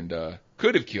 and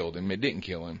could have killed him. It didn't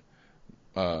kill him.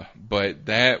 But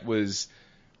that was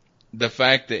the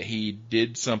fact that he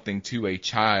did something to a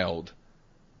child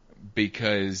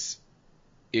because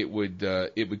it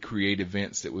would create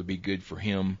events that would be good for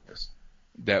him. Yes.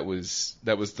 That was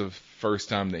the first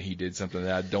time that he did something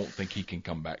that I don't think he can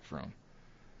come back from.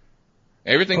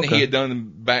 Everything that he had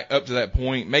done back up to that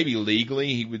point, maybe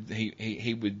legally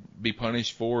he would be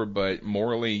punished for, but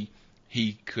morally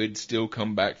he could still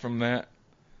come back from that.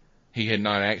 He had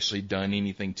not actually done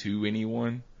anything to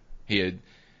anyone. He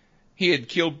had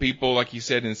killed people, like you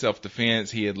said, in self-defense.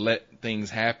 He had let things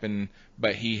happen,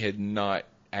 but he had not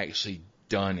actually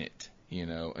done it,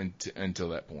 until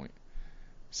that point.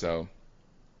 So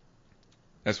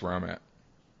that's where I'm at.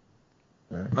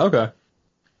 Okay.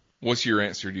 What's your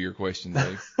answer to your question,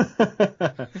 Dave?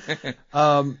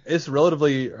 It's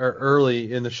relatively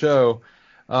early in the show,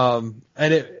 and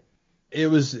it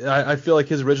was. I feel like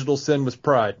his original sin was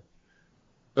pride,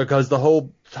 because the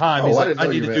whole time he's like, I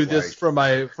need to do this for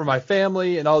my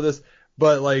family and all this.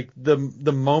 But like the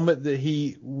moment that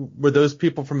where those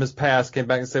people from his past came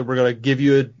back and said,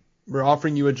 we're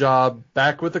offering you a job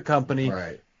back with the company.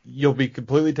 Right. You'll be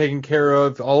completely taken care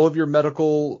of. All of your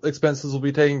medical expenses will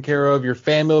be taken care of. Your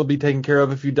family will be taken care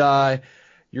of if you die.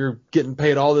 You're getting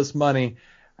paid all this money.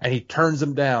 And he turns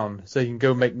him down so he can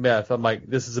go make meth. I'm like,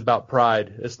 this is about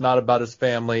pride. It's not about his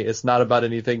family. It's not about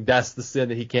anything. That's the sin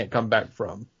that he can't come back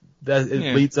from.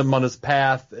 It leads him on his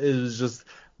path. It was just,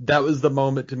 that was the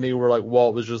moment to me where like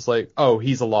Walt was just like, oh,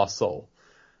 he's a lost soul.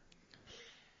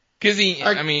 Because he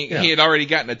had already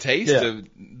gotten a taste of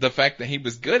the fact that he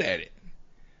was good at it.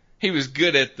 He was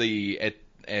good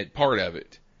at part of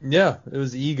it. Yeah, it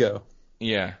was ego.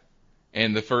 Yeah,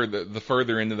 and the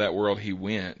further into that world he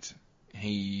went,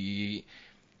 he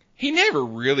never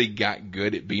really got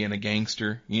good at being a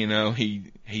gangster.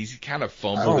 He's kind of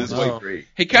fumbled his way.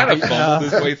 He kind of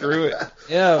fumbled his way through it.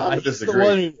 Yeah,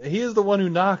 he is the one who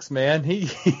knocks, man. He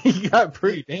got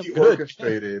pretty damn good.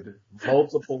 Orchestrated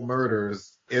multiple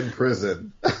murders in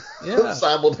prison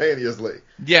simultaneously.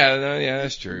 Yeah,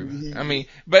 that's true. I mean,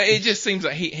 but it just seems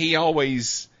like he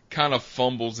always kind of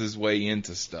fumbles his way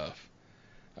into stuff.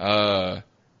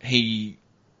 He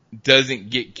doesn't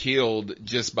get killed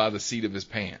just by the seat of his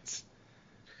pants.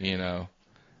 The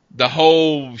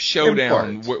whole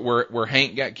showdown where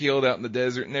Hank got killed out in the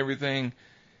desert and everything,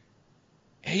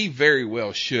 he very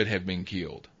well should have been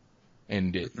killed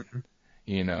and didn't.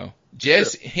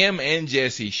 Him and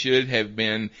Jesse should have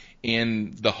been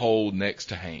in the hole next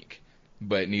to Hank,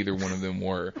 but neither one of them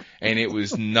were. And it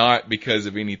was not because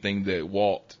of anything that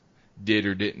Walt did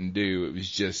or didn't do. It was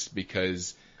just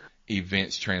because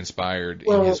events transpired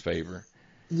in his favor.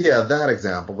 Yeah, that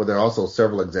example, but there are also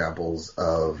several examples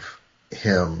of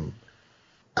him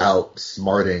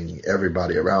outsmarting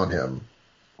everybody around him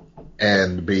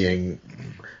and being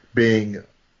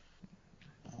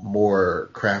more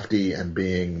crafty and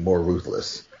being more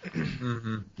ruthless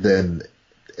than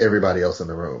everybody else in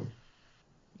the room,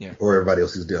 or everybody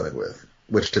else he's dealing with,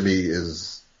 which to me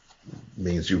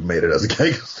means you've made it as a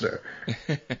gangster.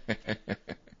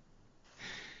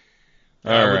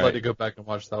 I would like to go back and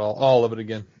watch that all of it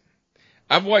again.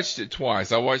 I've watched it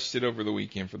twice. I watched it over the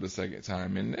weekend for the second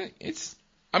time, and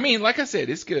like I said,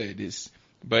 it's good.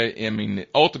 But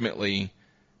ultimately,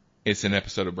 it's an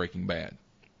episode of Breaking Bad.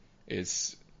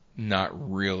 It's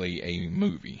not really a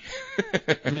movie.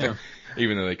 Yeah.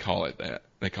 Even though they call it that.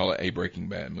 They call it a Breaking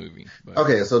Bad movie. But.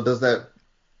 Okay, so does that...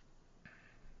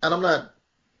 And I'm not,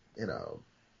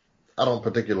 I don't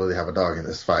particularly have a dog in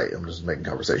this fight. I'm just making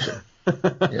conversation, in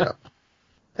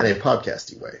a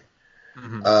podcasty way.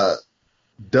 Mm-hmm.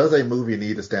 Does a movie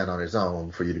need to stand on its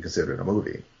own for you to consider it a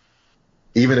movie?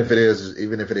 Even if it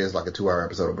is like a 2-hour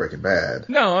episode of Breaking Bad.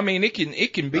 No,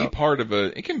 it can be part of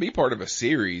a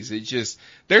series. It just,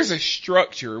 there's a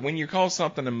structure. When you call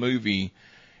something a movie,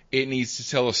 it needs to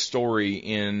tell a story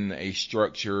in a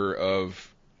structure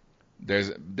of there's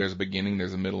a beginning,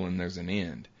 there's a middle, and there's an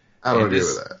end. I don't agree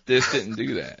with that. This didn't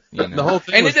do that. The whole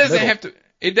thing, and it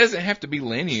doesn't have to be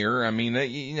linear.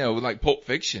 Like Pulp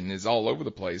Fiction is all over the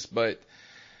place, but.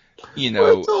 It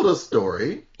told a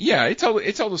story. Yeah, it told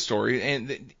a story,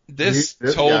 and this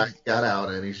guy got out,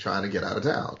 and he's trying to get out of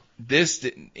town.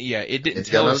 It didn't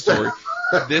tell a story.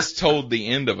 This told the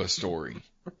end of a story.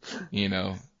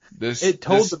 It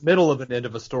told the middle of an end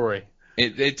of a story.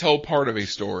 It told part of a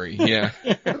story. Yeah.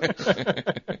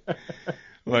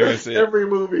 Like I said, every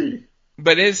movie.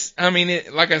 But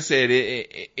like I said,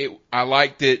 I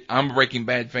liked it. I'm a Breaking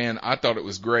Bad fan. I thought it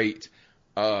was great.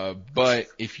 But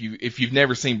if you've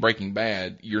never seen Breaking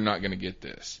Bad, you're not going to get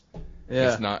this.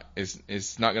 Yeah.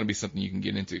 It's not going to be something you can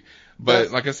get into.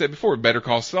 But like I said before, Better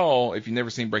Call Saul, if you've never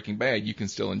seen Breaking Bad, you can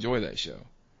still enjoy that show.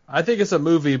 I think it's a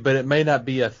movie, but it may not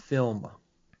be a film.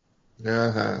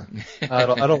 Uh-huh. I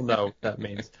don't know what that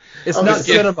means. It's not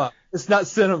cinema. It's not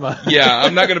cinema. Yeah,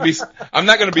 I'm not going to be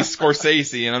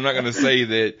Scorsese, and I'm not going to say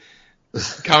that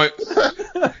comic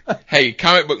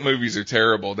book movies are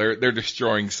terrible. They're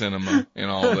destroying cinema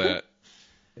and all that.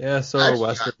 Yeah, so are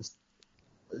westerns.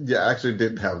 I actually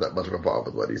didn't have that much of a problem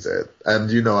with what he said.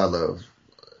 And I love.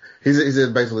 He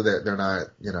said basically that they're not,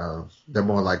 they're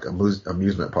more like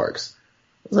amusement parks.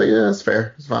 I was like, yeah, that's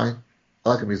fair. It's fine. I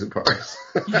like amusement parks.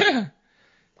 Yeah.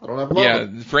 I don't have a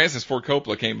problem. Yeah, Francis Ford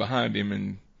Coppola came behind him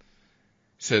and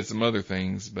said some other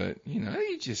things, but,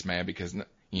 he's just mad because,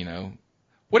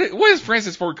 what has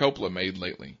Francis Ford Coppola made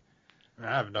lately?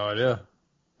 I have no idea.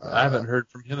 I haven't heard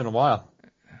from him in a while.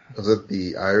 Was it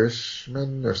The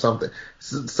Irishman or something?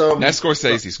 That's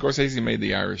Scorsese. Scorsese made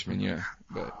The Irishman, yeah.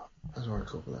 But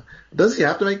does he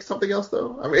have to make something else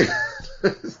though? I mean,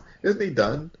 isn't he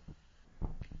done?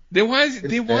 Then why is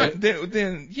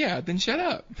then shut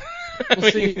up.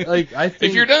 I think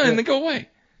if you're done, then go away.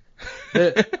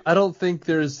 I don't think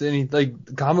there's any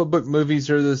comic book movies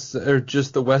are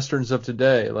just the westerns of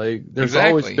today. Like there's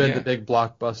always been the big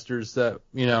blockbusters that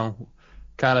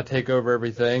kind of take over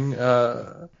everything.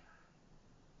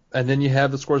 And then you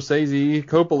have the Scorsese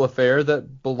Coppola affair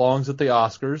that belongs at the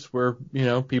Oscars, where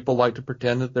people like to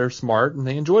pretend that they're smart and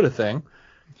they enjoyed a thing,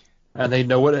 and they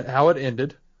know how it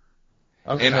ended.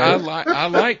 Okay. And I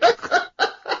like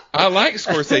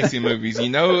Scorsese movies.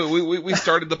 We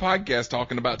started the podcast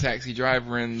talking about Taxi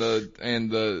Driver and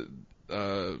the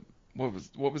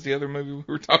what was the other movie we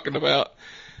were talking about?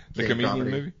 The comedian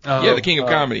movie? The King of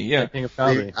Comedy. Yeah, King of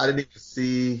Comedy. I didn't even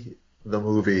see the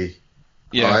movie.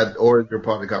 Yeah, or your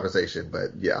part of the conversation,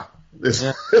 but yeah.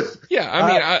 Yeah,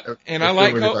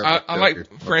 I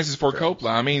like Francis Ford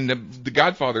Coppola. I mean, the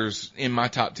Godfather's in my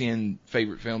top 10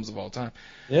 favorite films of all time.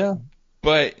 Yeah,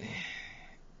 but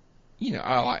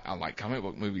I like comic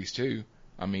book movies too.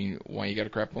 I mean, why you got to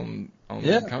crap on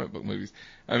comic book movies?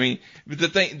 I mean, but the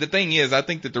thing is, I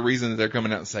think that the reason that they're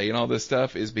coming out and saying all this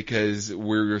stuff is because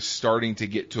we're starting to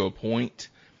get to a point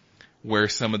where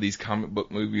some of these comic book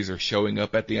movies are showing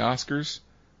up at the Oscars.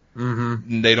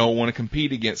 Mm-hmm. They don't want to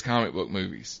compete against comic book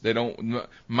movies.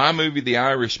 My movie, The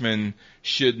Irishman,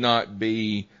 should not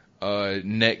be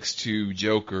next to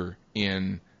Joker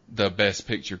in the Best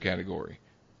Picture category.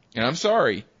 And I'm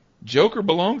sorry, Joker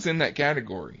belongs in that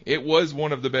category. It was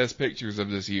one of the best pictures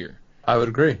of this year. I would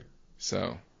agree.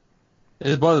 So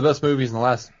it's one of the best movies in the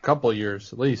last couple of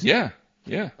years, at least. Yeah.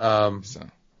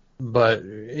 But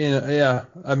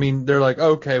I mean, they're like,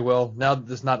 okay, well, now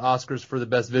it's not Oscars for the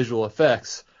best visual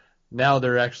effects. Now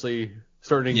they're actually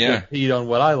starting to compete on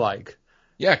what I like.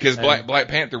 Yeah, because Black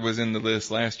Panther was in the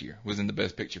list last year. Was in the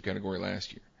Best Picture category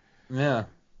last year. Yeah,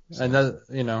 so. And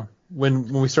that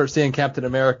when we start seeing Captain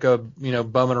America,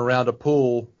 bumming around a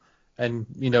pool, and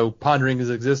pondering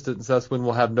his existence, that's when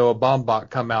we'll have Noah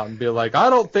Baumbach come out and be like, I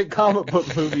don't think comic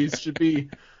book movies should be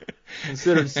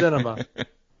considered cinema.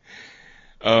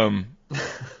 Let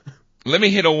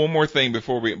me hit on one more thing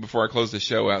before I close the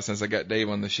show out, since I got Dave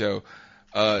on the show.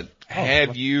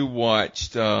 Have you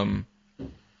watched? There's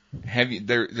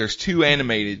two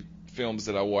animated films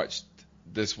that I watched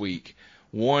this week.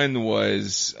 One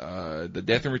was The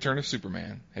Death and Return of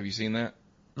Superman. Have you seen that?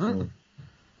 Mm-mm.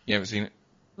 You haven't seen it?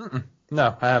 Mm-mm.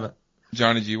 No, I haven't.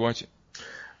 John, did you watch it?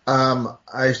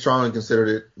 I strongly considered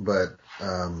it, but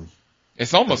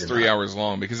it's almost 3 hours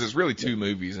long because it's really two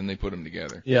movies and they put them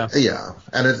together. Yeah,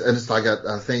 and it's like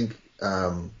I think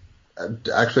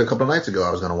actually a couple of nights ago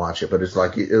I was going to watch it, but it's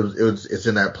like it's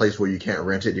in that place where you can't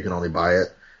rent it, you can only buy it.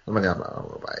 I'm like, I don't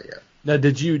want to buy it yet. Now,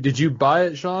 did you buy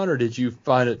it, Sean, or did you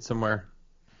find it somewhere?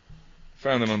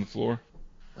 Found it on the floor.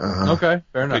 Uh-huh. Okay,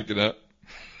 fair enough.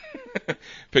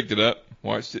 Picked it up,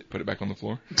 watched it, put it back on the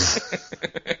floor.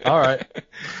 All right.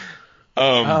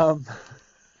 No,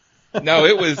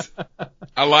 it was.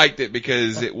 I liked it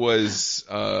because it was.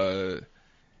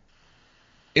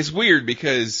 It's weird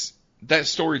because that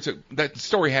story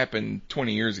happened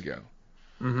 20 years ago.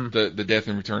 Mm-hmm. The death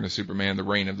and return of Superman, the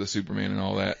reign of the Superman, and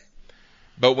all that.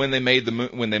 But when they made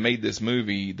this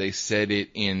movie, they set it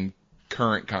in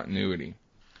current continuity.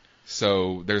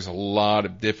 So there's a lot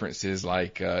of differences.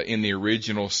 Like in the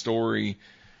original story,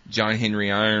 John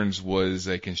Henry Irons was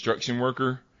a construction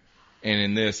worker, and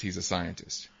in this, he's a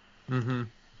scientist. Mm-hmm. which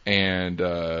And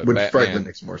Batman, frankly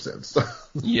makes more sense.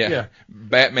 yeah,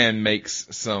 Batman makes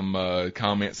some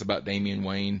comments about Damian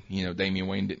Wayne. Damian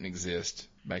Wayne didn't exist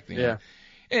back then. Yeah.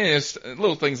 And it's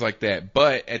little things like that.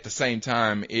 But at the same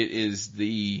time, it is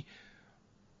the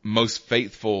most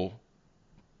faithful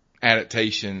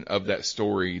adaptation of that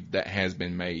story that has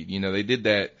been made. You know, they did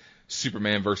that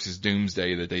Superman versus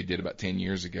Doomsday that they did about 10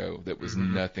 years ago that was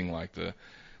nothing like the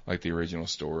original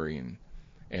story, and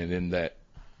then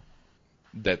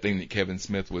that thing that Kevin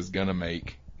Smith was gonna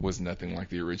make was nothing like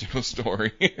the original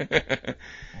story.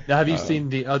 Now, have you seen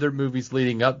the other movies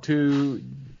leading up to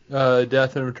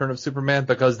Death and Return of Superman?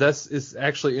 Because this is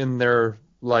actually in their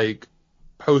like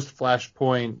post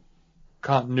Flashpoint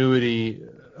continuity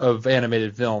of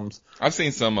animated films. I've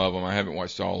seen some of them. I haven't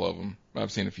watched all of them.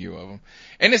 I've seen a few of them,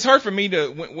 and it's hard for me to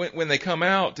when they come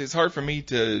out. It's hard for me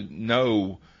to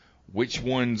know which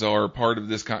ones are part of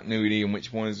this continuity and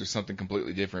which ones are something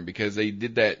completely different, because they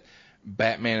did that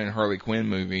Batman and Harley Quinn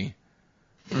movie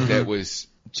that was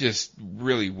just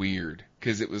really weird,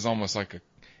 because it was almost like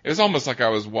I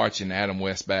was watching Adam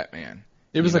West Batman.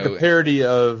 It was like a parody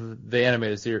of the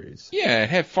animated series. Yeah, it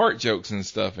had fart jokes and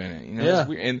stuff in it. You know, yeah. It was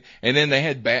weird. And then they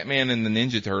had Batman and the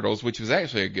Ninja Turtles, which was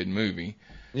actually a good movie.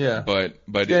 Yeah. But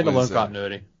standalone it was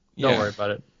continuity. Don't worry about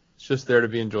it. It's just there to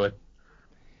be enjoyed.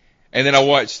 And then I've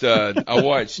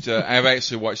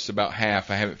actually watched about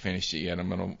half. I haven't finished it yet. I'm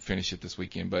going to finish it this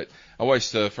weekend, but I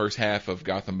watched the first half of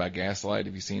Gotham by Gaslight.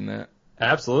 Have you seen that?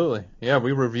 Absolutely. Yeah,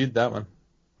 we reviewed that one.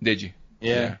 Did you?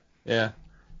 Yeah.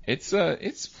 It's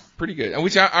pretty good.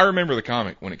 Which I remember the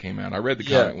comic when it came out. I read the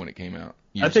comic when it came out.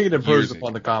 I think it improves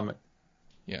upon the comic.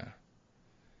 Yeah. Have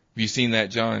you seen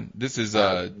that, John? This is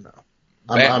no.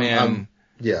 Batman.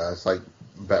 Yeah, it's like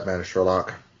Batman and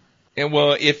Sherlock. And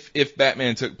well, if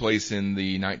Batman took place in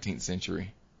the 19th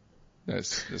century,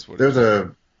 that's what. There's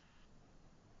a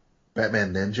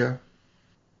Batman Ninja.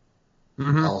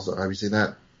 Also, have you seen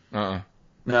that? No.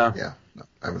 Yeah, no,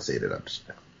 I haven't seen it.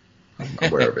 I'm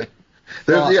aware of it.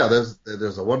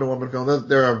 There's a Wonder Woman film.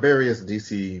 There are various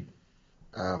DC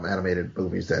animated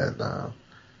movies that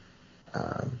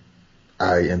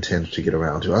I intend to get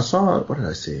around to. What did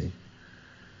I see?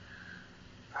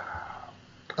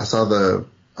 I saw the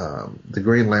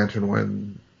Green Lantern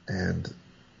one and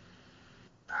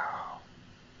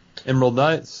Emerald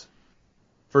Knights,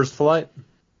 First Flight.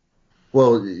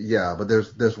 Well, yeah, but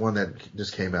there's one that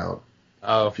just came out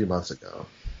a few months ago,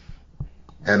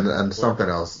 and something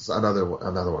else, another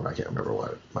one I can't remember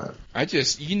what.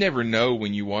 You never know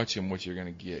when you watch them what you're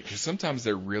gonna get, because sometimes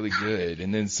they're really good,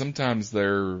 and then sometimes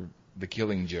they're the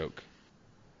Killing Joke.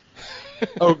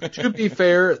 To be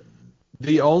fair,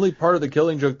 the only part of the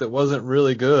Killing Joke that wasn't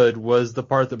really good was the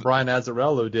part that Brian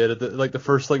Azzarello did at the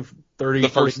first 40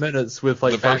 minutes with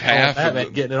the first half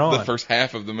Batman getting it on. The first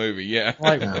half of the movie, yeah.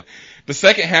 The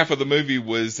second half of the movie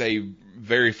was a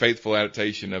very faithful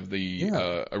adaptation of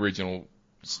the original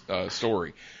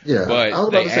story. Yeah, but I was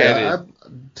about to say,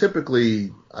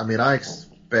 I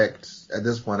expect at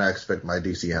this point my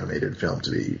DC animated film to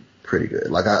be pretty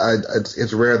good. Like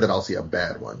it's rare that I'll see a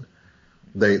bad one.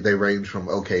 They range from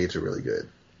okay to really good.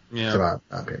 Yeah, in my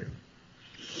opinion.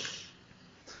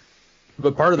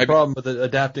 But part of the problem with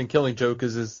adapting Killing Joke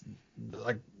is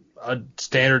like a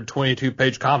standard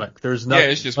 22-page comic. There's nothing.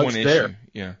 Yeah, it's just one there. issue.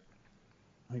 Yeah.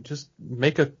 Like just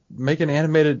make a Batman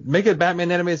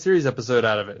animated series episode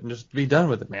out of it and just be done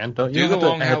with it, man. Don't you? Do the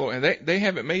long Halloween. They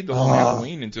haven't made the long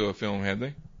Halloween into a film, have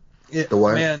they? Yeah, the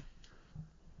what? Man,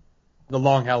 the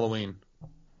Long Halloween.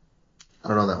 I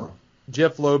don't know that one.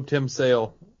 Jeff Loeb, Tim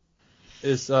Sale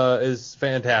is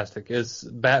fantastic. It's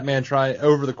Batman trying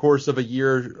over the course of a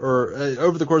year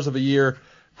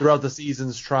throughout the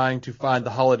seasons trying to find the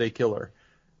holiday killer.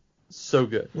 So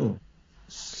good.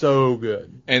 So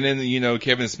good. And then,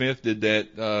 Kevin Smith did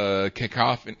that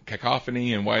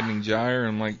Cacophony and Widening Gyre. And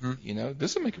I'm like,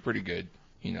 this will make a pretty good,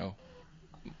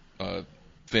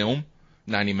 film,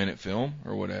 90-minute film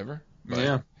or whatever. But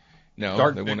yeah. No,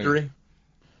 Dark Victory.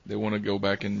 They want to go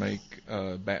back and make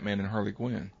Batman and Harley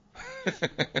Quinn.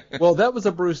 Well, that was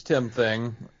a Bruce Timm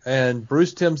thing, and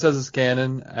Bruce Timm says it's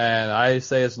canon, and I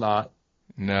say it's not.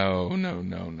 No.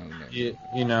 You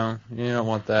don't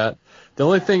want that. The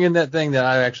only thing in that thing that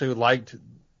I actually liked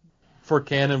for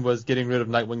canon was getting rid of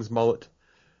Nightwing's mullet.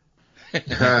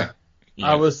 Yeah.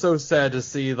 I was so sad to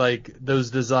see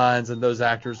those designs and those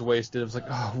actors wasted. I was like,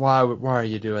 oh, why are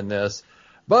you doing this?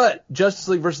 But Justice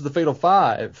League versus the Fatal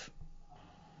Five,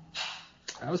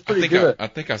 that was pretty good. I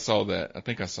think I saw that.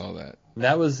 And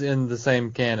that was in the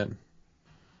same canon.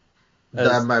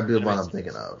 That might be the one I'm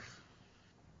thinking of.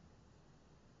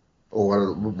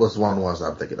 Or what's one of the ones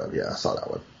I'm thinking of? Yeah, I saw that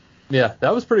one. Yeah,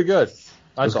 that was pretty good.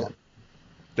 I saw it.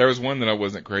 There was one that I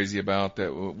wasn't crazy about.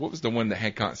 What was the one that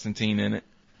had Constantine in it?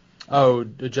 Oh,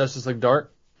 Justice League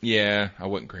Dark? Yeah, I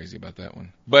wasn't crazy about that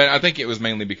one. But I think it was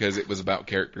mainly because it was about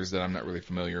characters that I'm not really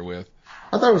familiar with.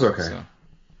 I thought it was okay. So.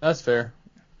 That's fair.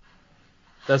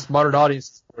 That's modern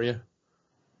audiences for you.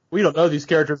 We don't know these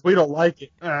characters. We don't like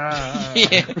it.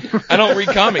 Yeah. I don't read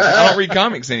comics. I don't read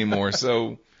comics anymore.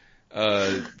 So,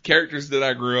 characters that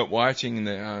I grew up watching, and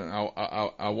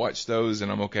I watch those,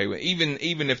 and I'm okay with.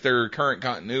 Even if they're current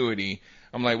continuity,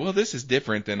 I'm like, well, this is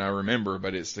different than I remember,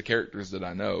 but it's the characters that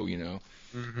I know, you know.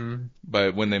 Mm-hmm.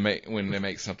 But when they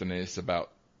make something that's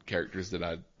about characters that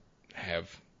I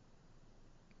have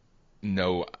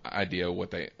no idea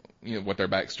what their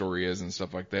backstory is and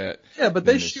stuff like that. Yeah, but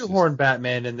they shoehorn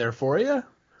Batman in there for you.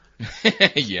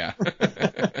 Yeah.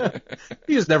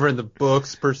 He was never in the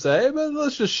books per se, but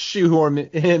let's just shoehorn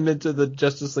him into the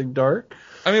Justice League Dark.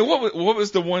 I mean, what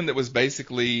was the one that was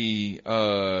basically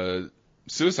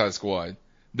Suicide Squad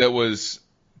that was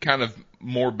kind of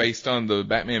more based on the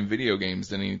Batman video games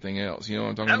than anything else? You know what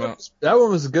I'm talking about? That one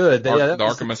was good. The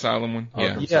Arkham Asylum one?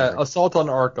 Yeah, Assault on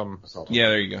Arkham. Yeah,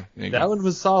 there you go. That one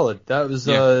was solid. That was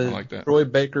I like that. Troy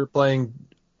Baker playing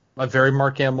a very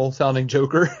Mark Hamill sounding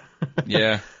Joker.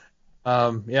 Yeah.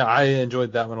 I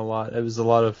enjoyed that one a lot. It was a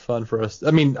lot of fun for us.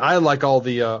 I mean, I like all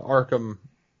the Arkham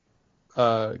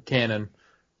canon.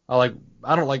 I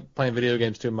don't like playing video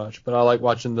games too much, but I like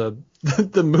watching the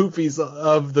movies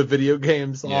of the video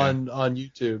games on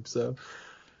YouTube. So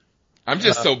I'm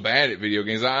just so bad at video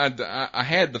games. I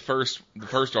had the first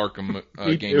Arkham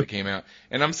game that came out,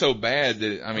 and I'm so bad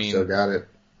that I still got it.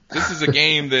 This is a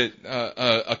game that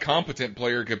a competent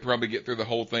player could probably get through the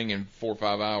whole thing in 4 or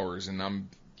 5 hours, and I'm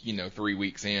 3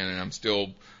 weeks in, and I'm still.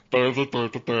 Well, I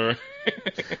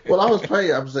was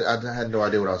playing. I had no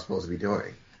idea what I was supposed to be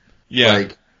doing. Yeah.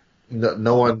 Like,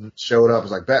 no one showed up.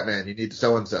 It's like, Batman, you need to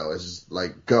so and so. It's just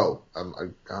like, go. I'm like,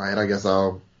 all right, I guess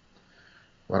I'll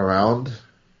run around.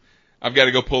 I've got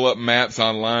to go pull up maps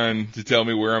online to tell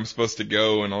me where I'm supposed to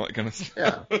go and all that kind of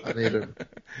stuff. Yeah, I need to.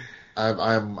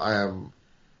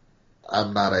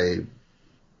 I'm not a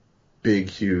big,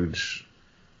 huge,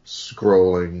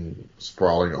 sprawling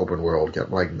open world.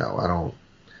 Like, no, I don't.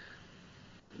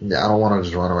 Yeah, I don't want to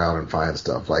just run around and find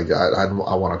stuff. Like, I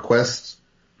want a quest.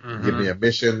 Mm-hmm. Give me a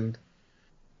mission.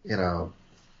 I don't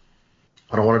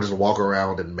want to just walk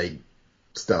around and make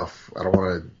stuff. I don't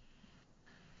want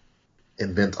to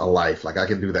invent a life. Like, I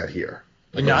can do that here.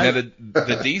 Now, the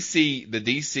DC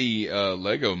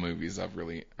Lego movies,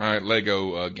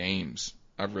 Lego games,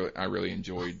 I really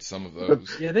enjoyed some of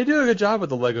those. Yeah, they do a good job with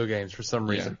the Lego games for some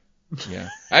reason. Yeah.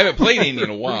 I haven't played any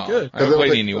in a while.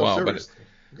 But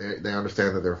they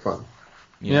understand that they're fun.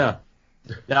 Yeah.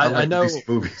 Yeah, I know. DC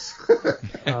movies.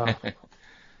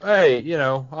 Hey,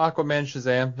 Aquaman,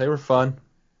 Shazam, they were fun.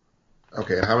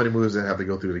 Okay, how many movies did I have to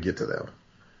go through to get to them?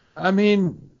 I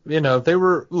mean, they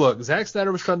were. Look, Zack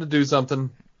Snyder was trying to do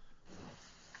something.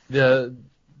 All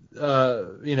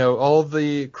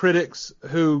the critics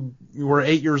who were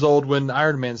 8 years old when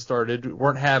Iron Man started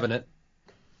weren't having it,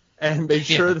 and made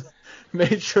sure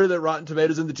that Rotten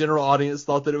Tomatoes and the general audience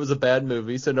thought that it was a bad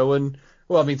movie. So no one.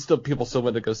 Well, I mean, people still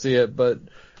went to go see it, but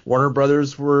Warner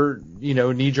Brothers were,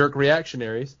 knee-jerk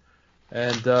reactionaries,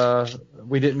 and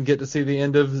we didn't get to see the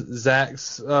end of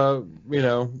Zack's,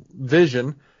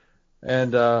 vision.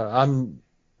 And I don't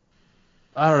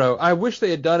know. I wish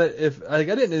they had done it. I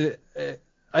didn't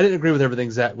agree with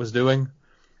everything Zack was doing,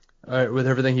 with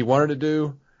everything he wanted to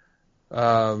do.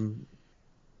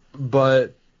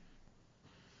 But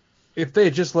if they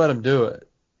had just let him do it,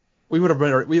 it would have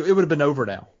been over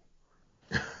now.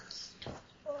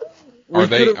 We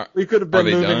could have been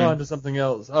moving on to something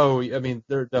else. Oh, I mean,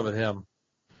 they're done with him.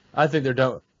 I think they're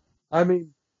done. I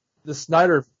mean, the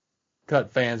Snyder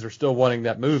Cut fans are still wanting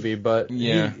that movie, but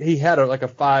he had a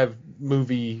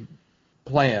 5-movie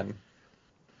plan,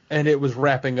 and it was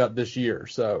wrapping up this year.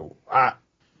 So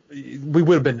we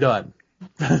would have been done.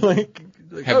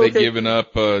 Have they given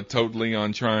up totally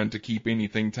on trying to keep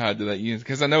anything tied to that universe?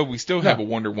 Because I know we still have a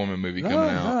Wonder Woman movie coming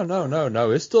out.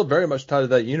 No. It's still very much tied to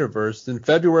that universe. In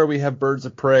February, we have Birds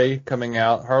of Prey coming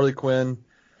out. Birds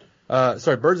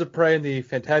of Prey and the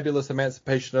Fantabulous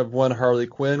Emancipation of One Harley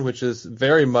Quinn, which is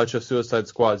very much a Suicide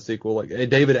Squad sequel, like a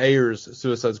David Ayer's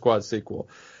Suicide Squad sequel.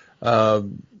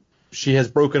 She has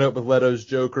broken up with Leto's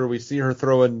Joker. We see her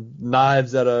throwing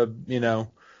knives at a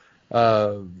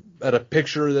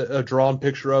drawn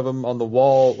picture of him on the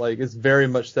wall. Like, it's very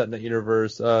much set in that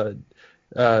universe.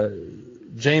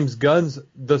 James Gunn's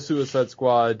The Suicide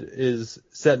Squad is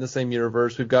set in the same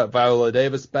universe. We've got Viola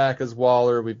Davis back as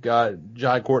Waller. We've got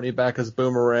Jai Courtney back as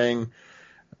Boomerang.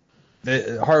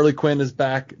 Harley Quinn is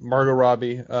back. Margot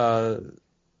Robbie. Wonder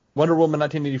Woman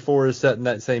 1984 is set in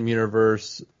that same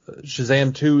universe.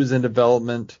 Shazam 2 is in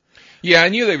development. Yeah, I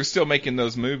knew they were still making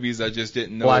those movies. I just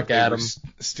didn't know Black if they Adam. were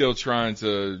still trying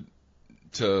to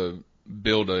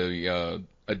build a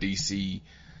DC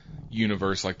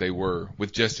universe like they were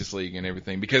with Justice League and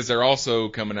everything, because they're also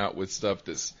coming out with stuff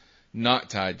that's not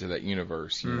tied to that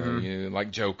universe, you know,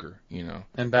 like Joker, you know,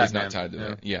 and Batman, is not tied to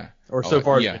that, yeah. Or so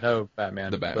far as we know,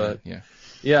 Batman. The Batman, but,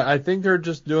 yeah, I think they're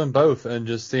just doing both and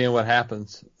just seeing what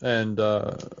happens. And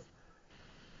the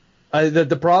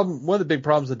problem, one of the big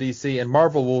problems with DC, and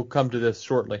Marvel will come to this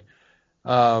shortly.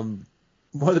 One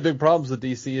of the big problems with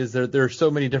DC is there are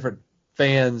so many different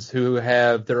fans who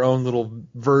have their own little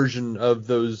version of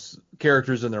those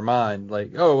characters in their mind.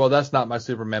 Like, oh, well, that's not my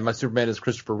Superman. My Superman is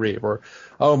Christopher Reeve. Or,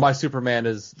 oh, my Superman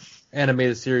is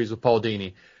animated series with Paul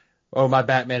Dini. Oh, my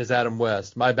Batman is Adam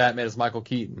West. My Batman is Michael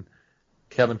Keaton,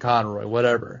 Kevin Conroy,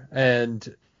 whatever. And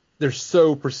they're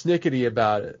so persnickety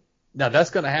about it. Now, that's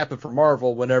going to happen for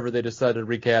Marvel whenever they decide to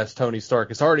recast Tony Stark.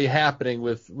 It's already happening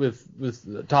with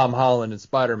Tom Holland and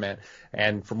Spider-Man.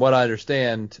 And from what I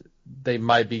understand, they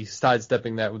might be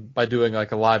sidestepping that by doing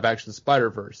like a live-action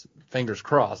Spider-Verse. Fingers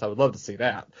crossed. I would love to see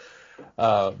that.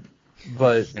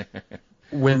 But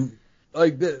when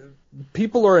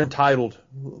people are entitled,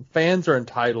 fans are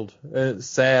entitled. And it's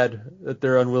sad that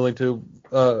they're unwilling to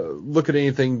look at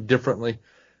anything differently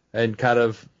and kind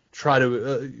of try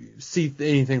to see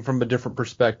anything from a different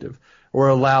perspective, or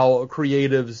allow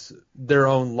creatives their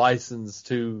own license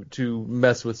to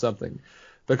mess with something.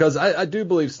 Because I do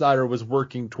believe Snyder was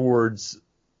working towards,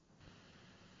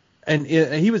 and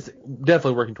he was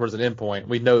definitely working towards an endpoint.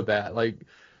 We know that. Like,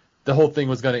 the whole thing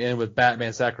was going to end with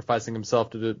Batman sacrificing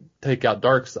himself to take out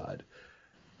Darkseid.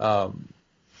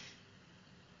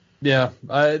 Yeah,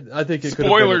 I think it could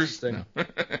have been interesting. No.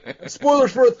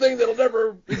 Spoilers for a thing that'll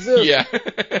never exist. Yeah.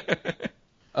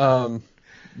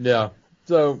 Yeah.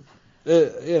 So,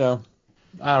 you know,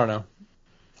 I don't know.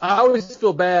 I always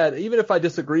feel bad, even if I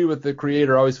disagree with the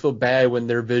creator. I always feel bad when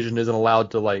their vision isn't allowed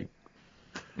to like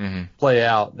play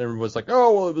out. And everyone's like,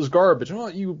 "Oh, well, it was garbage." Well,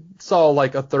 you saw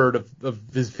like a third of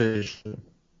his vision.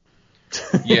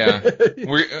 Yeah,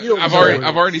 I've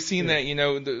already seen that. You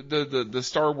know, the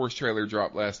Star Wars trailer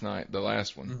dropped last night, the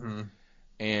last one,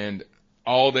 and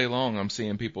all day long I'm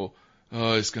seeing people,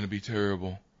 "Oh, it's going to be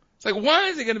terrible." It's like, why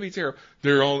is it going to be terrible?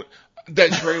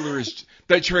 That trailer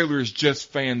is just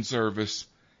fan service.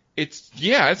 It's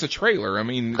a trailer. I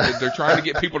mean, they're trying to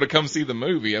get people to come see the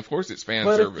movie. Of course, it's fan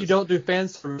service. But if you don't do fan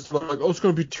service, they're like, oh, it's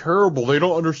going to be terrible. They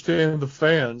don't understand the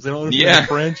fans. They don't understand the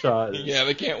franchise. Yeah,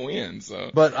 they can't win.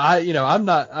 So, but I'm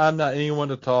not anyone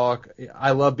to talk.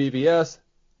 I love BVS.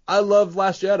 I love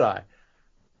Last Jedi.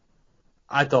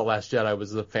 I thought Last Jedi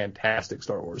was a fantastic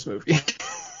Star Wars movie.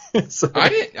 So.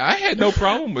 I had no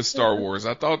problem with Star Wars.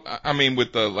 With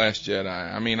the Last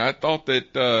Jedi. I mean, I thought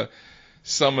that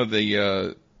some of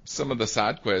the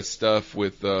side quest stuff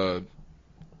with Poe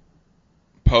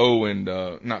and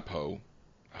not Poe,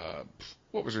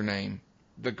 what was her name?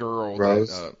 The girl,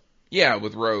 Rose.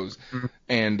 With Rose,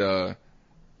 and man,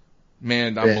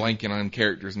 I'm blanking on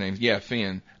characters' names. Yeah,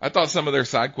 Finn. I thought some of their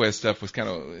side quest stuff was kind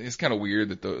of weird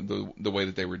that the way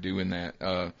that they were doing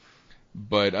that.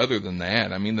 But other than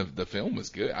that, I mean, the film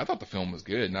was good. I thought the film was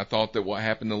good, and I thought that what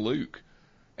happened to Luke.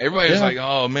 Everybody was like,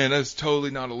 "Oh man, that's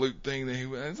totally not a Luke thing that he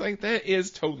would." It's like, that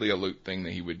is totally a Luke thing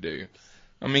that he would do.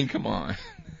 I mean, come on.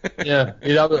 Yeah,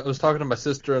 I was talking to my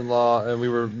sister-in-law, and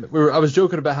I was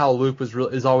joking about how Luke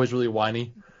is always really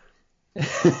whiny.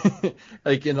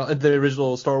 Like in the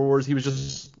original Star Wars, he was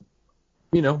just,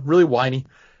 really whiny.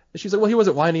 And she's like, "Well, he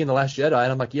wasn't whiny in The Last Jedi,"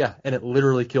 and I'm like, "Yeah," and it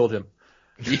literally killed him.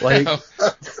 Yeah. Like,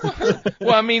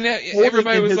 well, I mean,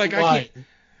 everybody was like, "I can't."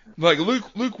 Like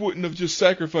Luke wouldn't have just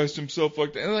sacrificed himself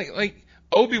like that. And like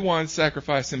Obi-Wan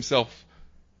sacrificed himself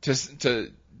to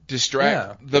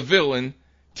distract the villain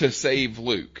to save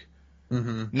Luke.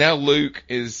 Mm-hmm. Now Luke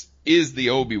is the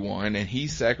Obi-Wan, and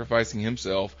he's sacrificing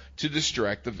himself to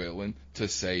distract the villain to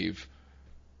save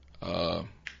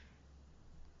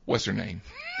what's her name?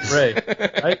 Rey.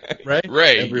 Right?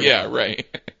 Rey. Everyone. Yeah, Rey.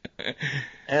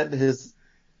 And his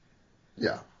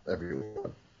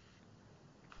everyone.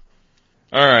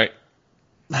 All right.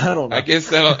 I don't know. I guess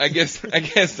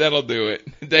that'll do it.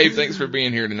 Dave, thanks for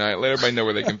being here tonight. Let everybody know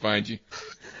where they can find you.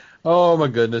 Oh my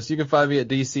goodness. You can find me at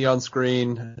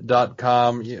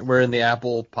dconscreen.com. We're in the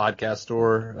Apple podcast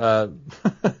store.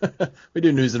 We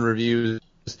do news and reviews.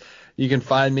 You can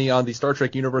find me on the Star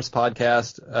Trek Universe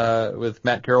podcast, with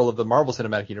Matt Carroll of the Marvel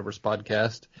Cinematic Universe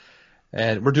podcast.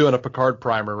 And we're doing a Picard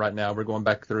primer right now. We're going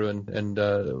back through and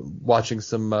watching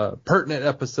some pertinent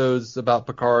episodes about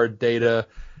Picard, Data,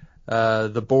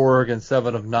 the Borg, and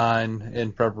 7 of 9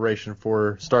 in preparation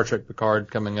for Star Trek Picard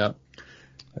coming up.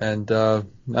 And that's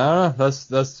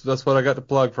what I got to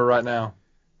plug for right now.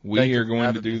 We are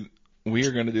going to do We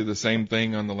are going to do the same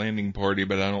thing on the landing party,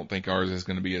 but I don't think ours is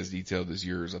going to be as detailed as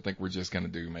yours. I think we're just going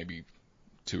to do maybe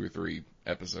 2 or 3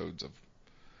 episodes of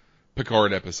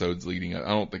Picard episodes leading up. I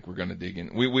don't think we're going to dig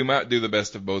in. We might do the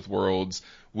best of both worlds.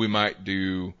 We might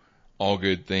do All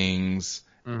Good Things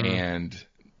and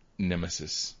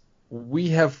Nemesis. We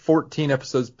have 14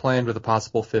 episodes planned with a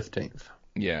possible 15th.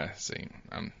 Yeah, see.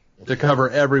 To cover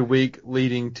every week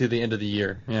leading to the end of the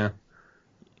year. Yeah.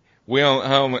 Well,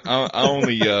 I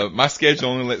only my schedule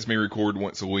only lets me record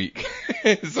once a week.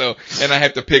 So, and I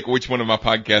have to pick which one of my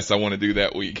podcasts I want to do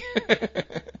that week.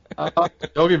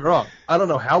 Don't get me wrong. I don't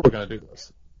know how we're going to do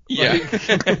this. Yeah.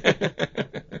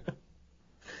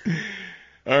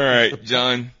 All right,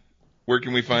 John, where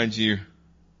can we find you?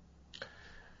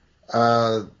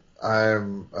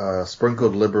 I'm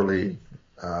sprinkled liberally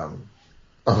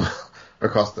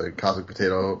across the Cosmic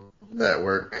Potato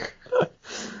Network.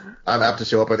 I'm apt to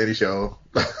show up on any show.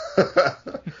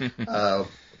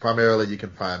 Primarily, you can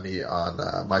find me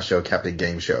on my show, Captain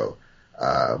Game Show.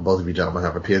 Both of you gentlemen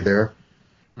have appeared there.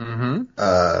 Mm-hmm.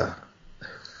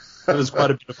 It was quite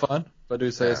a bit of fun, if I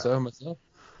do say so myself.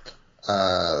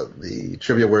 The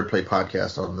Trivia Wordplay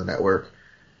podcast on the network.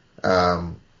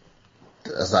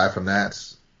 Aside from that,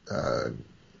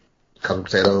 Cosmic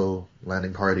Potato,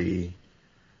 Landing Party,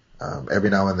 every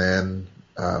now and then,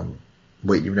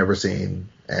 Wait You've Never Seen,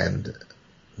 and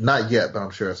not yet, but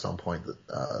I'm sure at some point,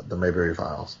 the Mayberry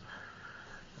Files.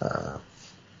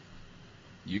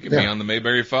 You can be on the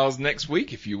Mayberry Files next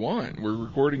week if you want. We're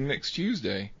recording next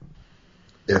Tuesday.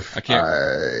 I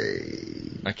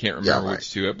can't remember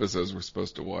which 2 episodes we're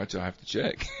supposed to watch. I'll have to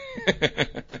check. 2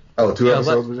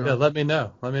 episodes? Let me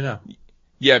know.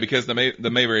 Yeah, because the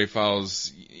Mayberry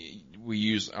Files,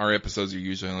 our episodes are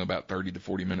usually only about 30 to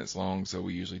 40 minutes long, so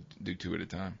we usually do 2 at a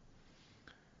time.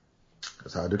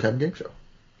 That's how I do Captain Game Show.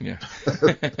 Yeah.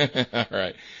 All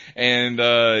right. And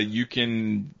you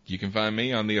can find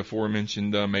me on the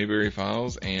aforementioned Mayberry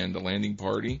Files and the Landing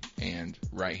Party, and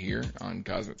right here on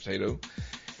Cosmic Potato.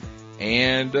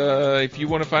 And if you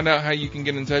want to find out how you can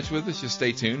get in touch with us, just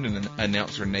stay tuned, and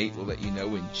announcer Nate will let you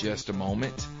know in just a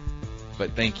moment.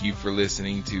 But thank you for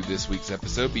listening to this week's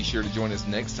episode. Be sure to join us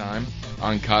next time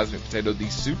on Cosmic Potato, the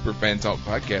Super Fan Talk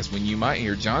podcast, when you might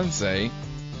hear John say,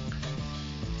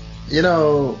 you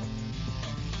know,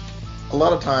 a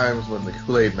lot of times when the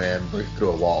Kool-Aid Man breaks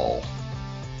through a wall,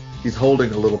 he's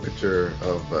holding a little picture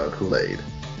of Kool-Aid.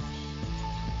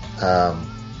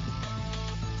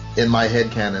 In my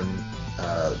headcanon,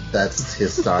 that's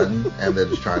his son, and they're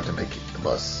just trying to make the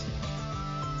bus.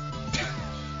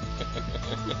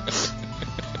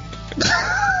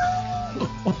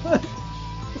 What?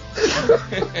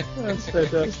 That's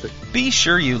fantastic. Be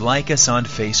sure you like us on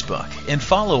Facebook and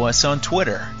follow us on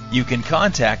Twitter. You can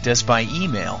contact us by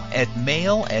email at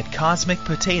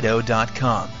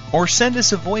mail@cosmicpotato.com or send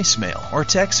us a voicemail or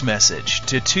text message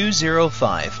to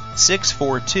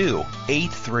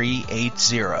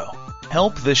 205-642-8380.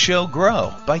 Help the show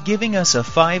grow by giving us a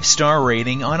 5-star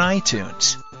rating on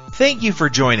iTunes. Thank you for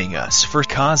joining us for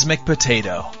Cosmic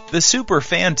Potato, the Super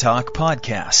Fan Talk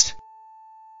podcast.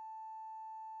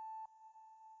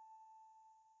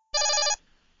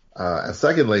 And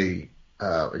secondly,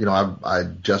 I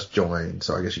just joined,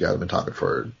 so I guess you guys have been talking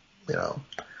for,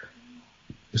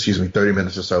 30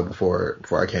 minutes or so before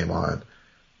I came on.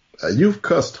 You've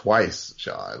cussed twice,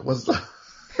 Sean.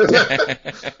 And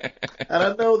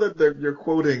I know that you're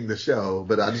quoting the show,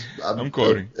 but I'm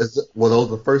quoting. Were those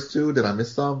the first 2? Did I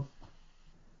miss some?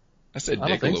 I said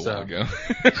dick a little while ago.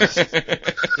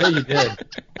 Yeah, you did.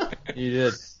 You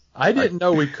did. I didn't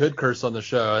know we could curse on the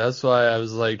show. That's why I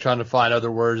was trying to find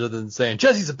other words other than saying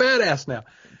Jesse's a badass now.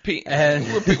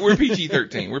 We're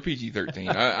PG-13. We're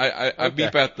PG-13. I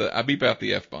beep out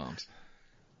the F-bombs.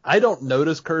 I don't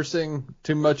notice cursing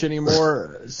too much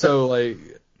anymore. So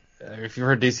if you've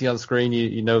heard DC on screen,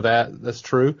 you know that's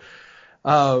true.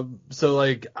 I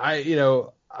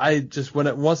just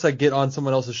once I get on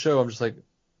someone else's show, I'm just like,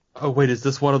 oh wait, is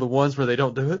this one of the ones where they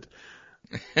don't do it?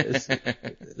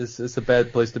 It's a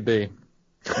bad place to be.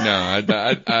 No,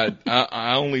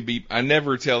 I only beep. I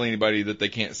never tell anybody that they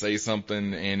can't say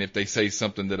something, and if they say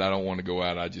something that I don't want to go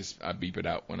out, I beep it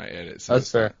out when I edit. So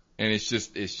that's fair. And it's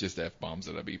just F-bombs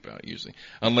that I beep out usually,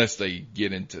 unless they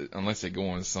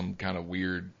go on some kind of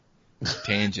weird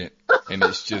tangent, and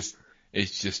it's just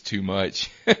too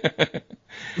much,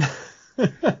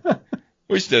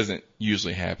 which doesn't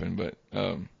usually happen, but